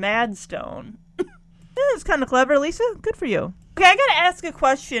Mr. Madstone. It's kind of clever, Lisa. Good for you. Okay, I got to ask a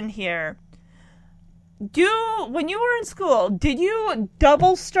question here. When you were in school, did you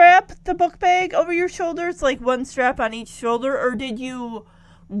double strap the book bag over your shoulders, like one strap on each shoulder, or did you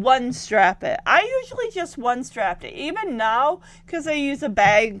one strap it? I usually just one strapped it. Even now, because I use a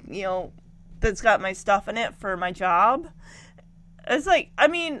bag, you know, that's got my stuff in it for my job. It's like, I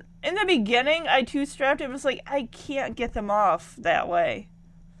mean, in the beginning, I two strapped it. It was like, I can't get them off that way.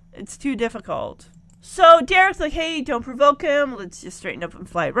 It's too difficult. So Derek's like, hey, don't provoke him. Let's just straighten up and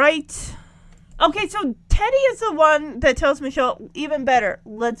fly right. Okay, so Teddy is the one that tells Michelle, even better,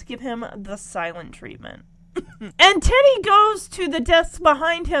 let's give him the silent treatment. And Teddy goes to the desk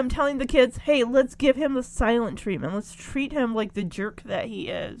behind him telling the kids, hey, let's give him the silent treatment. Let's treat him like the jerk that he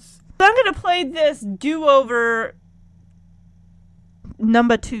is. So I'm going to play this do-over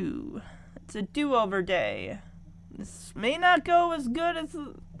number 2. It's a do-over day. This may not go as good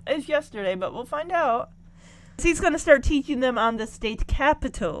as yesterday, but we'll find out. He's going to start teaching them on the state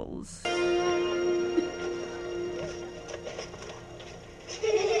capitals.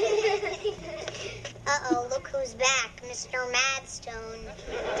 Uh-oh, look who's back, Mr. Madstone.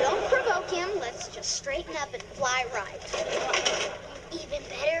 Don't provoke him. Let's just straighten up and fly right. Even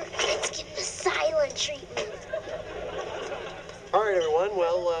better, let's give him the silent treatment. All right, everyone.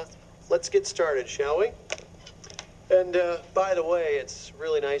 Well, let's get started, shall we? And by the way, it's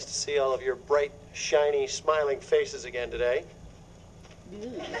really nice to see all of your bright, shiny, smiling faces again today.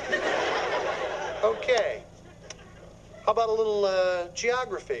 Okay. How about a little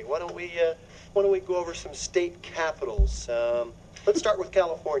geography? Why don't we go over some state capitals? Let's start with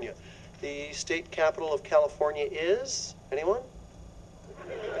California. The state capital of California is anyone?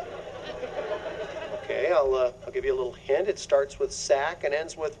 Okay, I'll give you a little hint. It starts with Sac and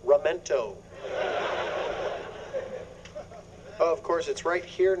ends with Ramento. Oh, of course, it's right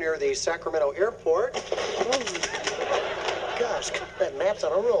here near the Sacramento airport. Gosh, that map's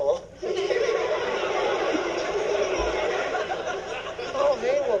on a roll. Oh,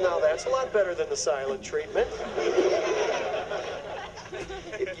 hey, well, now that's a lot better than the silent treatment.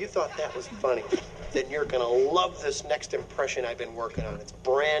 If you thought that was funny, then you're gonna love this next impression I've been working on. It's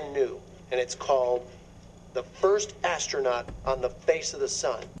brand new, and it's called The First Astronaut on the Face of the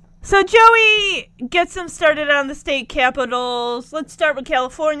Sun. So Joey gets them started on the state capitals. Let's start with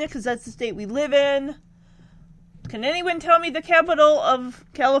California, because that's the state we live in. Can anyone tell me the capital of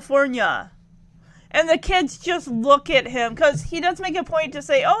California? And the kids just look at him, because he does make a point to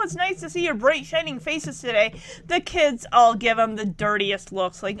say, oh, it's nice to see your bright, shining faces today. The kids all give him the dirtiest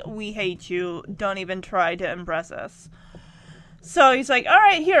looks, like, we hate you. Don't even try to impress us. So he's like, all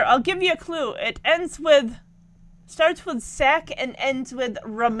right, here, I'll give you a clue. It starts with Sac and ends with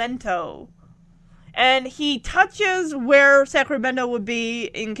Ramento. And he touches where Sacramento would be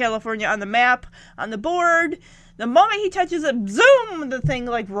in California on the map, on the board. The moment he touches it, zoom, the thing,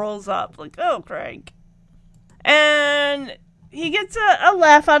 like, rolls up. Like, oh, Craig. And he gets a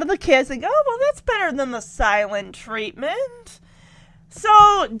laugh out of the kids. Like, oh, well, that's better than the silent treatment.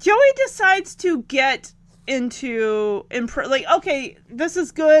 So Joey decides to get into, like, okay, this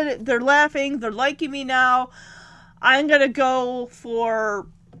is good. They're laughing. They're liking me now. I'm going to go for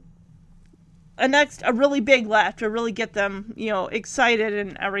a really big laugh to really get them, excited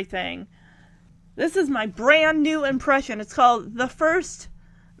and everything. This is my brand new impression. It's called The First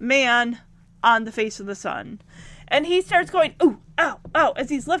Man on the Face of the Sun. And he starts going, ooh, ow, ow, as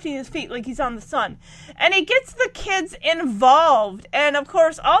he's lifting his feet like he's on the sun. And he gets the kids involved. And, of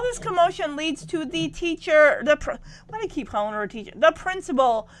course, all this commotion leads to the teacher, why do I keep calling her a teacher? The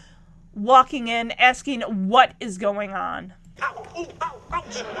principal walking in, asking what is going on. Ow, ooh, ow,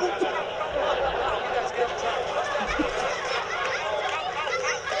 ouch, ooh,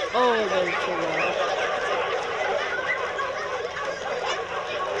 Oh, very cool.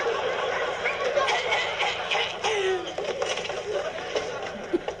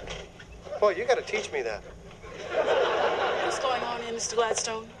 Boy, you gotta teach me that. What's going on here, Mr.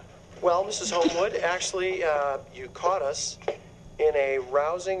 Gladstone? Well, Mrs. Homewood, actually, you caught us in a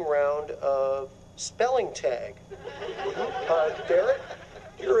rousing round of spelling tag. Barrett,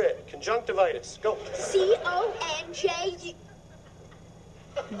 you're it. Conjunctivitis. Go. C-O-N-J-U.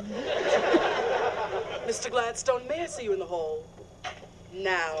 Mr. Gladstone, may I see you in the hall?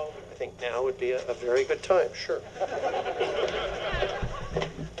 Now. I think now would be a very good time, sure.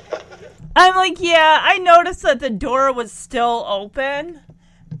 I'm like, yeah, I noticed that the door was still open,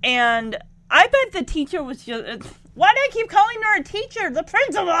 and I bet the teacher was just... Why do I keep calling her a teacher? The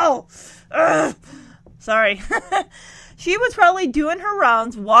principal! Ugh. Sorry. She was probably doing her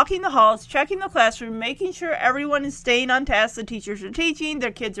rounds, walking the halls, checking the classroom, making sure everyone is staying on task. The teachers are teaching,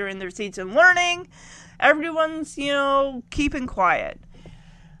 their kids are in their seats and learning. Everyone's, keeping quiet.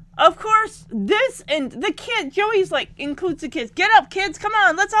 Of course, this and the kid, Joey's like, includes the kids. Get up, kids, come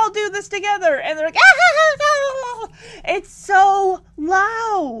on, let's all do this together. And they're like, ah! It's so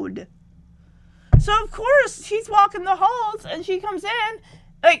loud. So, of course, she's walking the halls, and she comes in,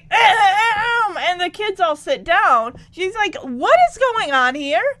 like, and the kids all sit down. She's like, what is going on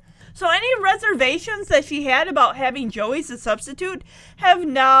here? So any reservations that she had about having Joey as a substitute have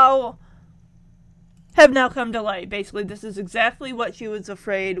now come to light. Basically, this is exactly what she was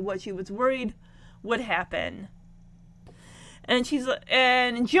afraid, what she was worried would happen. And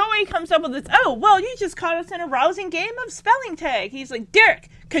Joey comes up with this, oh, well, you just caught us in a rousing game of spelling tag. He's like, Derek,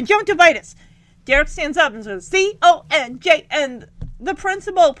 conjunctivitis. Derek stands up and says, C-O-N-J, and the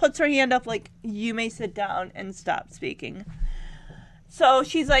principal puts her hand up like, you may sit down and stop speaking. So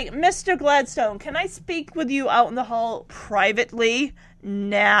she's like, Mr. Gladstone, can I speak with you out in the hall privately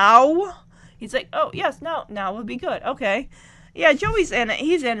now? He's like, oh, yes, now would be good. Okay. Yeah, Joey's in it.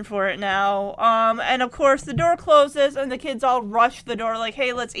 He's in for it now. And of course, the door closes and the kids all rush the door like,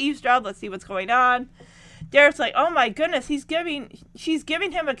 hey, let's eavesdrop. Let's see what's going on. Derek's like, oh my goodness, she's giving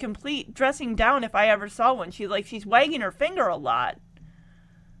him a complete dressing down if I ever saw one. She's wagging her finger a lot.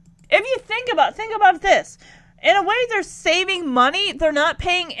 If you think about this. In a way, they're saving money. They're not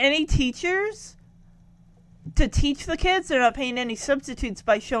paying any teachers to teach the kids. They're not paying any substitutes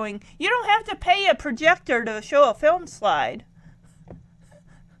by showing. You don't have to pay a projector to show a film slide.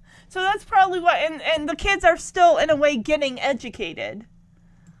 So that's probably what, and the kids are still, in a way, getting educated.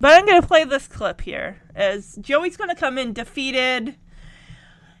 But I'm going to play this clip here, as Joey's going to come in defeated,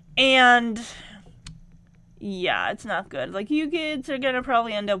 and yeah, it's not good. Like, you kids are going to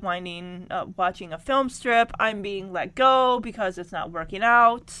probably end up watching a film strip. I'm being let go because it's not working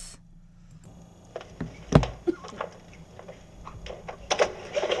out.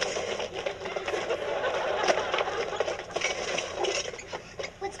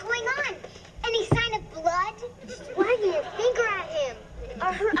 What's going on? Any sign of blood? Wagging your finger at him.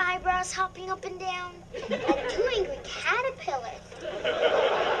 Are her eyebrows hopping up and down? Like two angry caterpillars.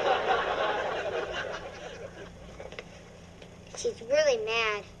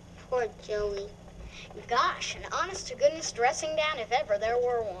 mad. Poor Joey. Gosh, an honest-to-goodness dressing down if ever there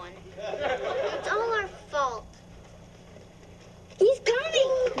were one. It's all our fault. He's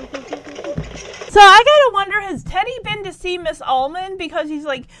coming! So I gotta wonder, has Teddy been to see Miss Allman? Because he's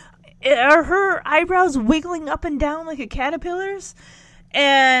like, are her eyebrows wiggling up and down like a caterpillar's?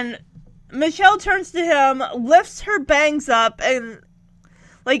 And Michelle turns to him, lifts her bangs up, and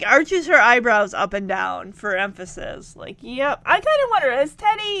like arches her eyebrows up and down for emphasis. Like, yep. I kind of wonder, has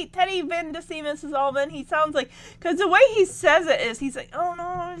Teddy been to see Mrs. Allman? He sounds like, because the way he says it is, he's like, oh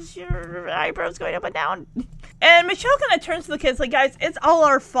no, is your eyebrows going up and down? And Michelle kind of turns to the kids like, guys, it's all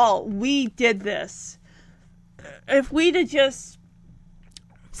our fault. We did this. If we'd have just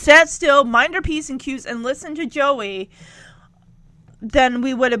sat still, mind our P's and Q's, and listened to Joey, then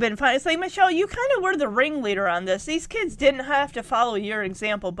we would have been fine. It's like, Michelle, you kind of were the ringleader on this. These kids didn't have to follow your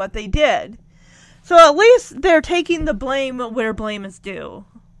example, but they did. So at least they're taking the blame where blame is due.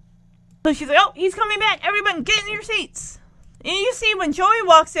 So she's like, oh, he's coming back. Everyone, get in your seats. And you see when Joey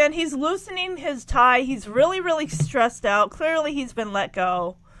walks in, he's loosening his tie. He's really, really stressed out. Clearly he's been let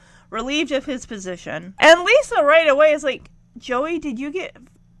go. Relieved of his position. And Lisa right away is like, Joey, did you get...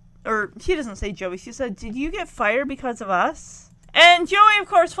 Or she doesn't say Joey. She said, did you get fired because of us? And Joey, of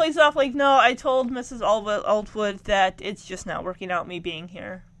course, plays it off like, no, I told Mrs. Altwood that it's just not working out me being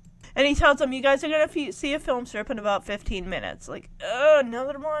here. And he tells them, you guys are going to see a film strip in about 15 minutes. Like,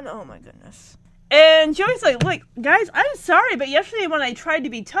 another one? Oh, my goodness. And Joey's like, guys, I'm sorry, but yesterday when I tried to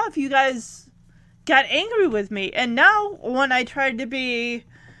be tough, you guys got angry with me. And now when I tried to be,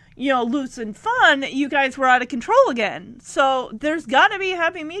 loose and fun, you guys were out of control again. So there's got to be a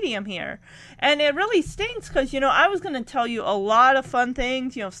happy medium here. And it really stinks because, I was going to tell you a lot of fun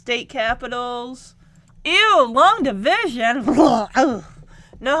things, state capitals. Ew, long division.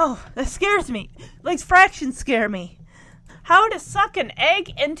 No, that scares me. Like, fractions scare me. How to suck an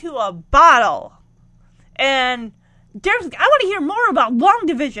egg into a bottle. And Derek's like, I want to hear more about long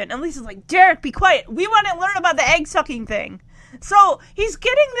division. And Lisa's like, Derek, be quiet. We want to learn about the egg sucking thing. So he's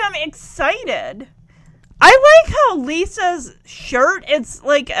getting them excited. I like how Lisa's shirt, it's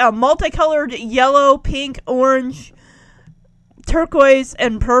like a multicolored yellow, pink, orange, turquoise,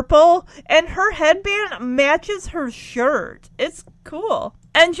 and purple. And her headband matches her shirt. It's cool.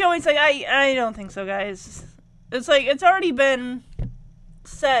 And Joey's like, I don't think so, guys. It's like, it's already been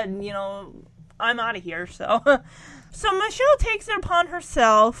said, I'm out of here, so. So Michelle takes it upon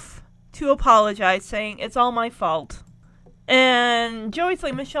herself to apologize, saying, it's all my fault. And Joey's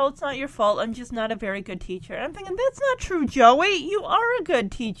like, Michelle, it's not your fault. I'm just not a very good teacher. And I'm thinking, that's not true, Joey. You are a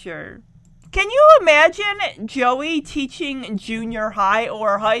good teacher. Can you imagine Joey teaching junior high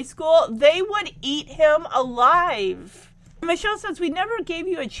or high school? They would eat him alive. Michelle says, we never gave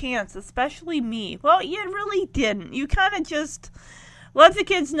you a chance, especially me. Well, you really didn't. You kind of just let the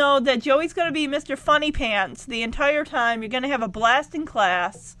kids know that Joey's going to be Mr. Funny Pants the entire time. You're going to have a blast in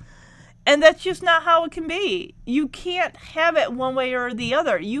class. And that's just not how it can be. You can't have it one way or the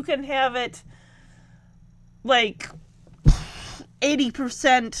other. You can have it like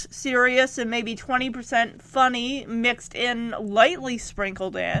 80% serious and maybe 20% funny mixed in, lightly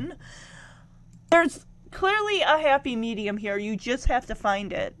sprinkled in. There's clearly a happy medium here. You just have to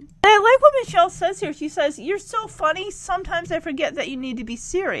find it. And I like what Michelle says here. She says, you're so funny, sometimes I forget that you need to be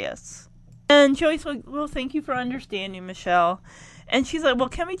serious. And Joey's like, well, thank you for understanding, Michelle. And she's like, well,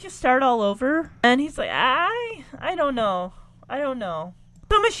 can we just start all over? And he's like, I don't know.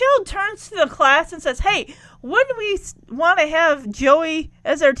 So Michelle turns to the class and says, hey, wouldn't we want to have Joey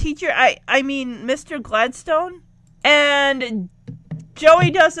as our teacher? I mean, Mr. Gladstone? And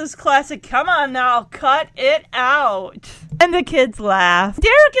Joey does his classic, come on now, cut it out. And the kids laugh.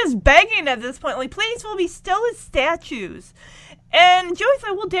 Derek is begging at this point, like, please, we'll be still as statues. And Joey's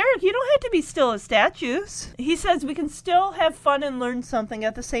like, well, Derek, you don't have to be still as statues. He says we can still have fun and learn something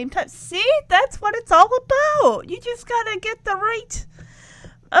at the same time. See? That's what it's all about. You just gotta get the right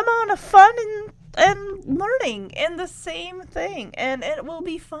amount of fun and learning in the same thing. And it will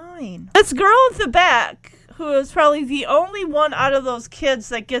be fine. This girl at the back, who is probably the only one out of those kids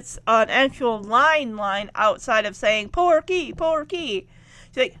that gets an actual line outside of saying, porky.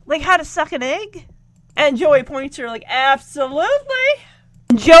 She's like how to suck an egg? And Joey points to her like, absolutely.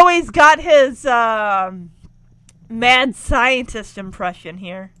 Joey's got his mad scientist impression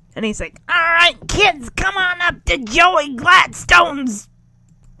here. And he's like, all right, kids, come on up to Joey Gladstone's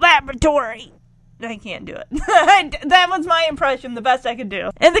laboratory. I can't do it. That was my impression, the best I could do.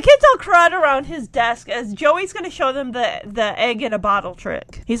 And the kids all crowd around his desk as Joey's going to show them the egg in a bottle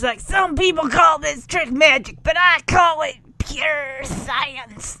trick. He's like, some people call this trick magic, but I call it pure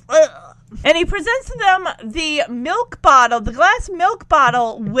science. Ugh. And he presents to them the milk bottle, the glass milk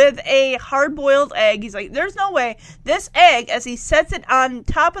bottle with a hard-boiled egg. He's like, there's no way this egg, as he sets it on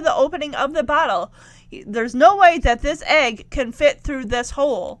top of the opening of the bottle, there's no way that this egg can fit through this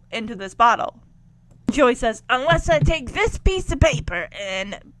hole into this bottle. Joey says, unless I take this piece of paper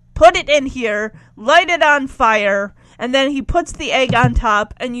and put it in here, light it on fire, and then he puts the egg on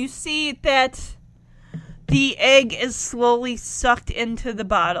top, and you see that the egg is slowly sucked into the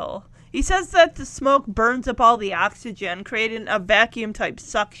bottle. He says that the smoke burns up all the oxygen, creating a vacuum-type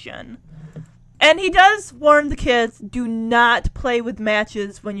suction. And he does warn the kids, do not play with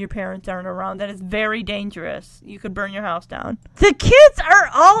matches when your parents aren't around. That is very dangerous. You could burn your house down. The kids are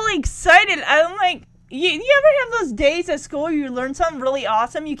all excited. I'm like, you ever have those days at school where you learn something really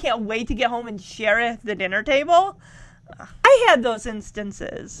awesome, you can't wait to get home and share it at the dinner table? I had those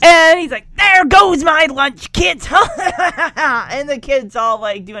instances. And he's like, there goes my lunch, kids. And the kids all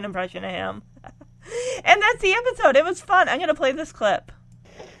like do an impression of him. And that's the episode. It was fun. I'm going to play this clip.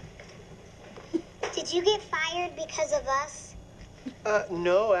 Did you get fired because of us?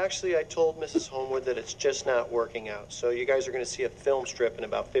 No, actually, I told Mrs. Homewood that it's just not working out. So you guys are going to see a film strip in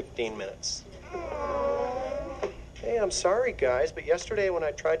about 15 minutes. Hey, I'm sorry, guys, but yesterday when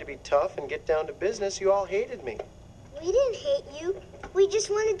I tried to be tough and get down to business, you all hated me. We didn't hate you. We just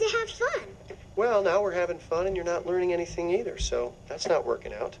wanted to have fun. Well, now we're having fun and you're not learning anything either, so that's not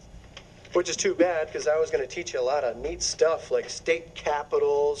working out. Which is too bad, because I was going to teach you a lot of neat stuff like state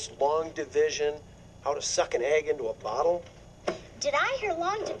capitals, long division, how to suck an egg into a bottle. Did I hear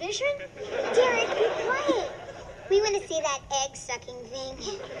long division? Derek, be quiet. We want to see that egg-sucking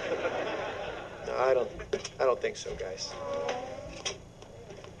thing. No, I don't think so, guys.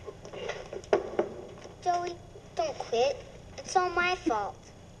 Joey, don't quit. It's all my fault.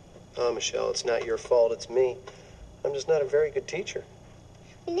 Oh, Michelle, it's not your fault, it's me. I'm just not a very good teacher.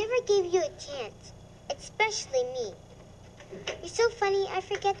 We never gave you a chance, especially me. You're so funny, I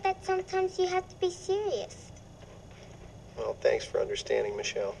forget that sometimes you have to be serious. Well, thanks for understanding,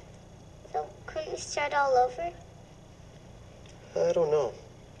 Michelle. So, couldn't we start all over? I don't know.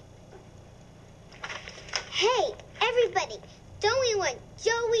 Hey, everybody, don't we want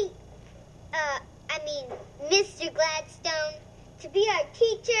Joey, Mr. Gladstone, to be our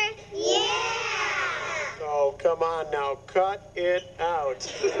teacher? Yeah! Oh, come on now, cut it out.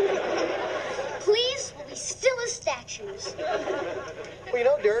 Please, we'll be still as statues. Well, you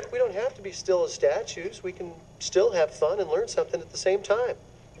know, Derek, we don't have to be still as statues. We can still have fun and learn something at the same time.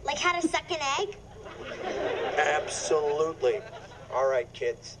 Like how to suck an egg? Absolutely. All right,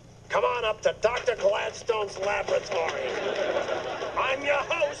 kids. Come on up to Dr. Gladstone's laboratory. I'm your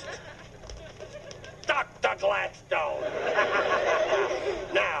host, Dr. Gladstone.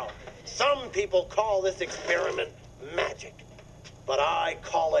 Now, some people call this experiment magic, but I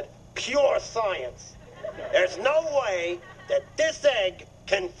call it pure science. There's no way that this egg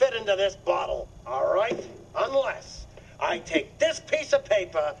can fit into this bottle, all right? Unless I take this piece of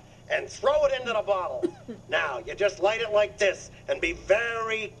paper and throw it into the bottle. Now, you just light it like this, and be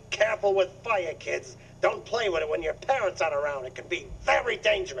very careful with fire, kids. Don't play with it when your parents aren't around. It can be very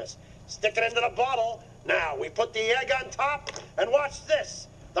dangerous. Stick it into the bottle. Now, we put the egg on top, and watch this.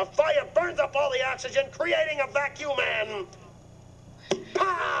 The fire burns up all the oxygen, creating a vacuum, and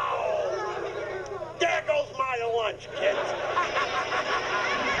pow! There goes my lunch, kids.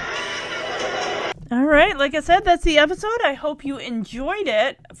 All right, like I said, that's the episode. I hope you enjoyed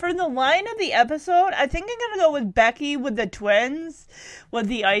it. For the line of the episode, I think I'm going to go with Becky with the twins, with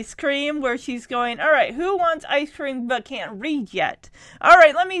the ice cream, where she's going, all right, who wants ice cream but can't read yet? All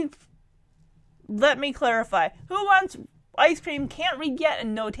right, let me clarify. Who wants ice cream, can't read yet,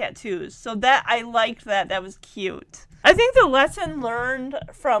 and no tattoos? So that, I liked that. That was cute. I think the lesson learned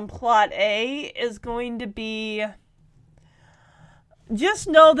from plot A is going to be, just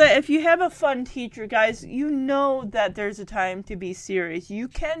know that if you have a fun teacher, guys, you know that there's a time to be serious. You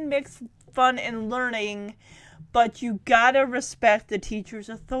can mix fun and learning, but you gotta respect the teacher's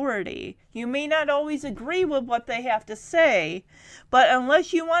authority. You may not always agree with what they have to say, but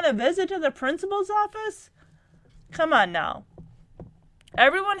unless you want to visit to the principal's office, come on now.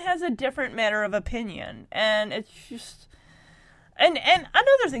 Everyone has a different matter of opinion, and it's just... And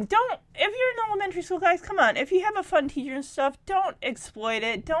another thing, if you're in elementary school, guys, come on. If you have a fun teacher and stuff, don't exploit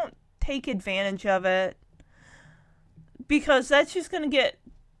it. Don't take advantage of it. Because that's just going to get,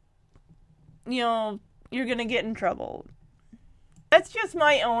 you're going to get in trouble. That's just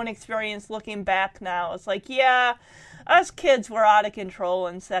my own experience looking back now. It's like, yeah, us kids were out of control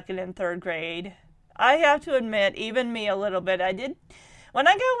in 2nd and 3rd grade. I have to admit, even me a little bit, when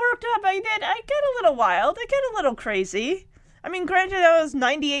I got worked up, I got a little wild. I got a little crazy. I mean, granted, I was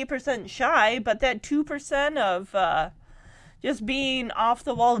 98% shy, but that 2% of just being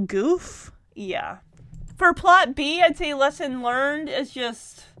off-the-wall goof, yeah. For plot B, I'd say lesson learned is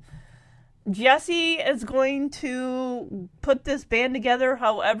just Jesse is going to put this band together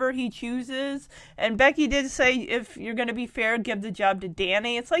however he chooses. And Becky did say, if you're going to be fair, give the job to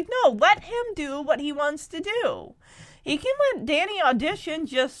Danny. It's like, no, let him do what he wants to do. He can let Danny audition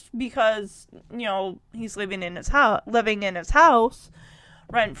just because, you know, he's living in his house,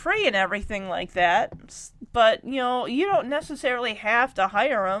 rent-free and everything like that. But, you know, you don't necessarily have to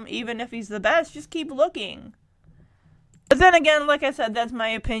hire him, even if he's the best. Just keep looking. But then again, like I said, that's my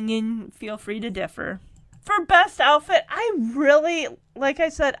opinion. Feel free to differ. For best outfit, I really, like I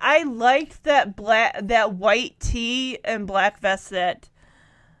said, I liked that white tee and black vest that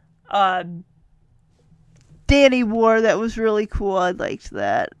Danny wore. That was really cool. I liked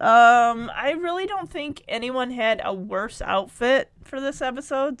that. I really don't think anyone had a worse outfit for this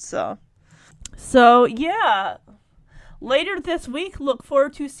episode, So yeah. Later this week, look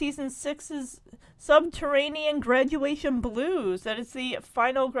forward to Season 6's Subterranean Graduation Blues. That is the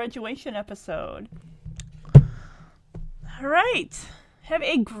final graduation episode. Alright. Have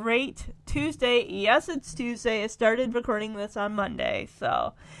a great Tuesday. Yes, it's Tuesday. I started recording this on Monday,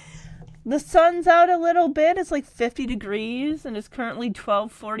 so the sun's out a little bit. It's like 50 degrees, and it's currently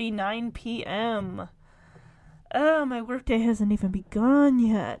 12:49 p.m. Oh, my workday hasn't even begun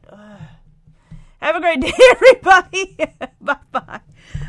yet. Have a great day, everybody. Bye-bye.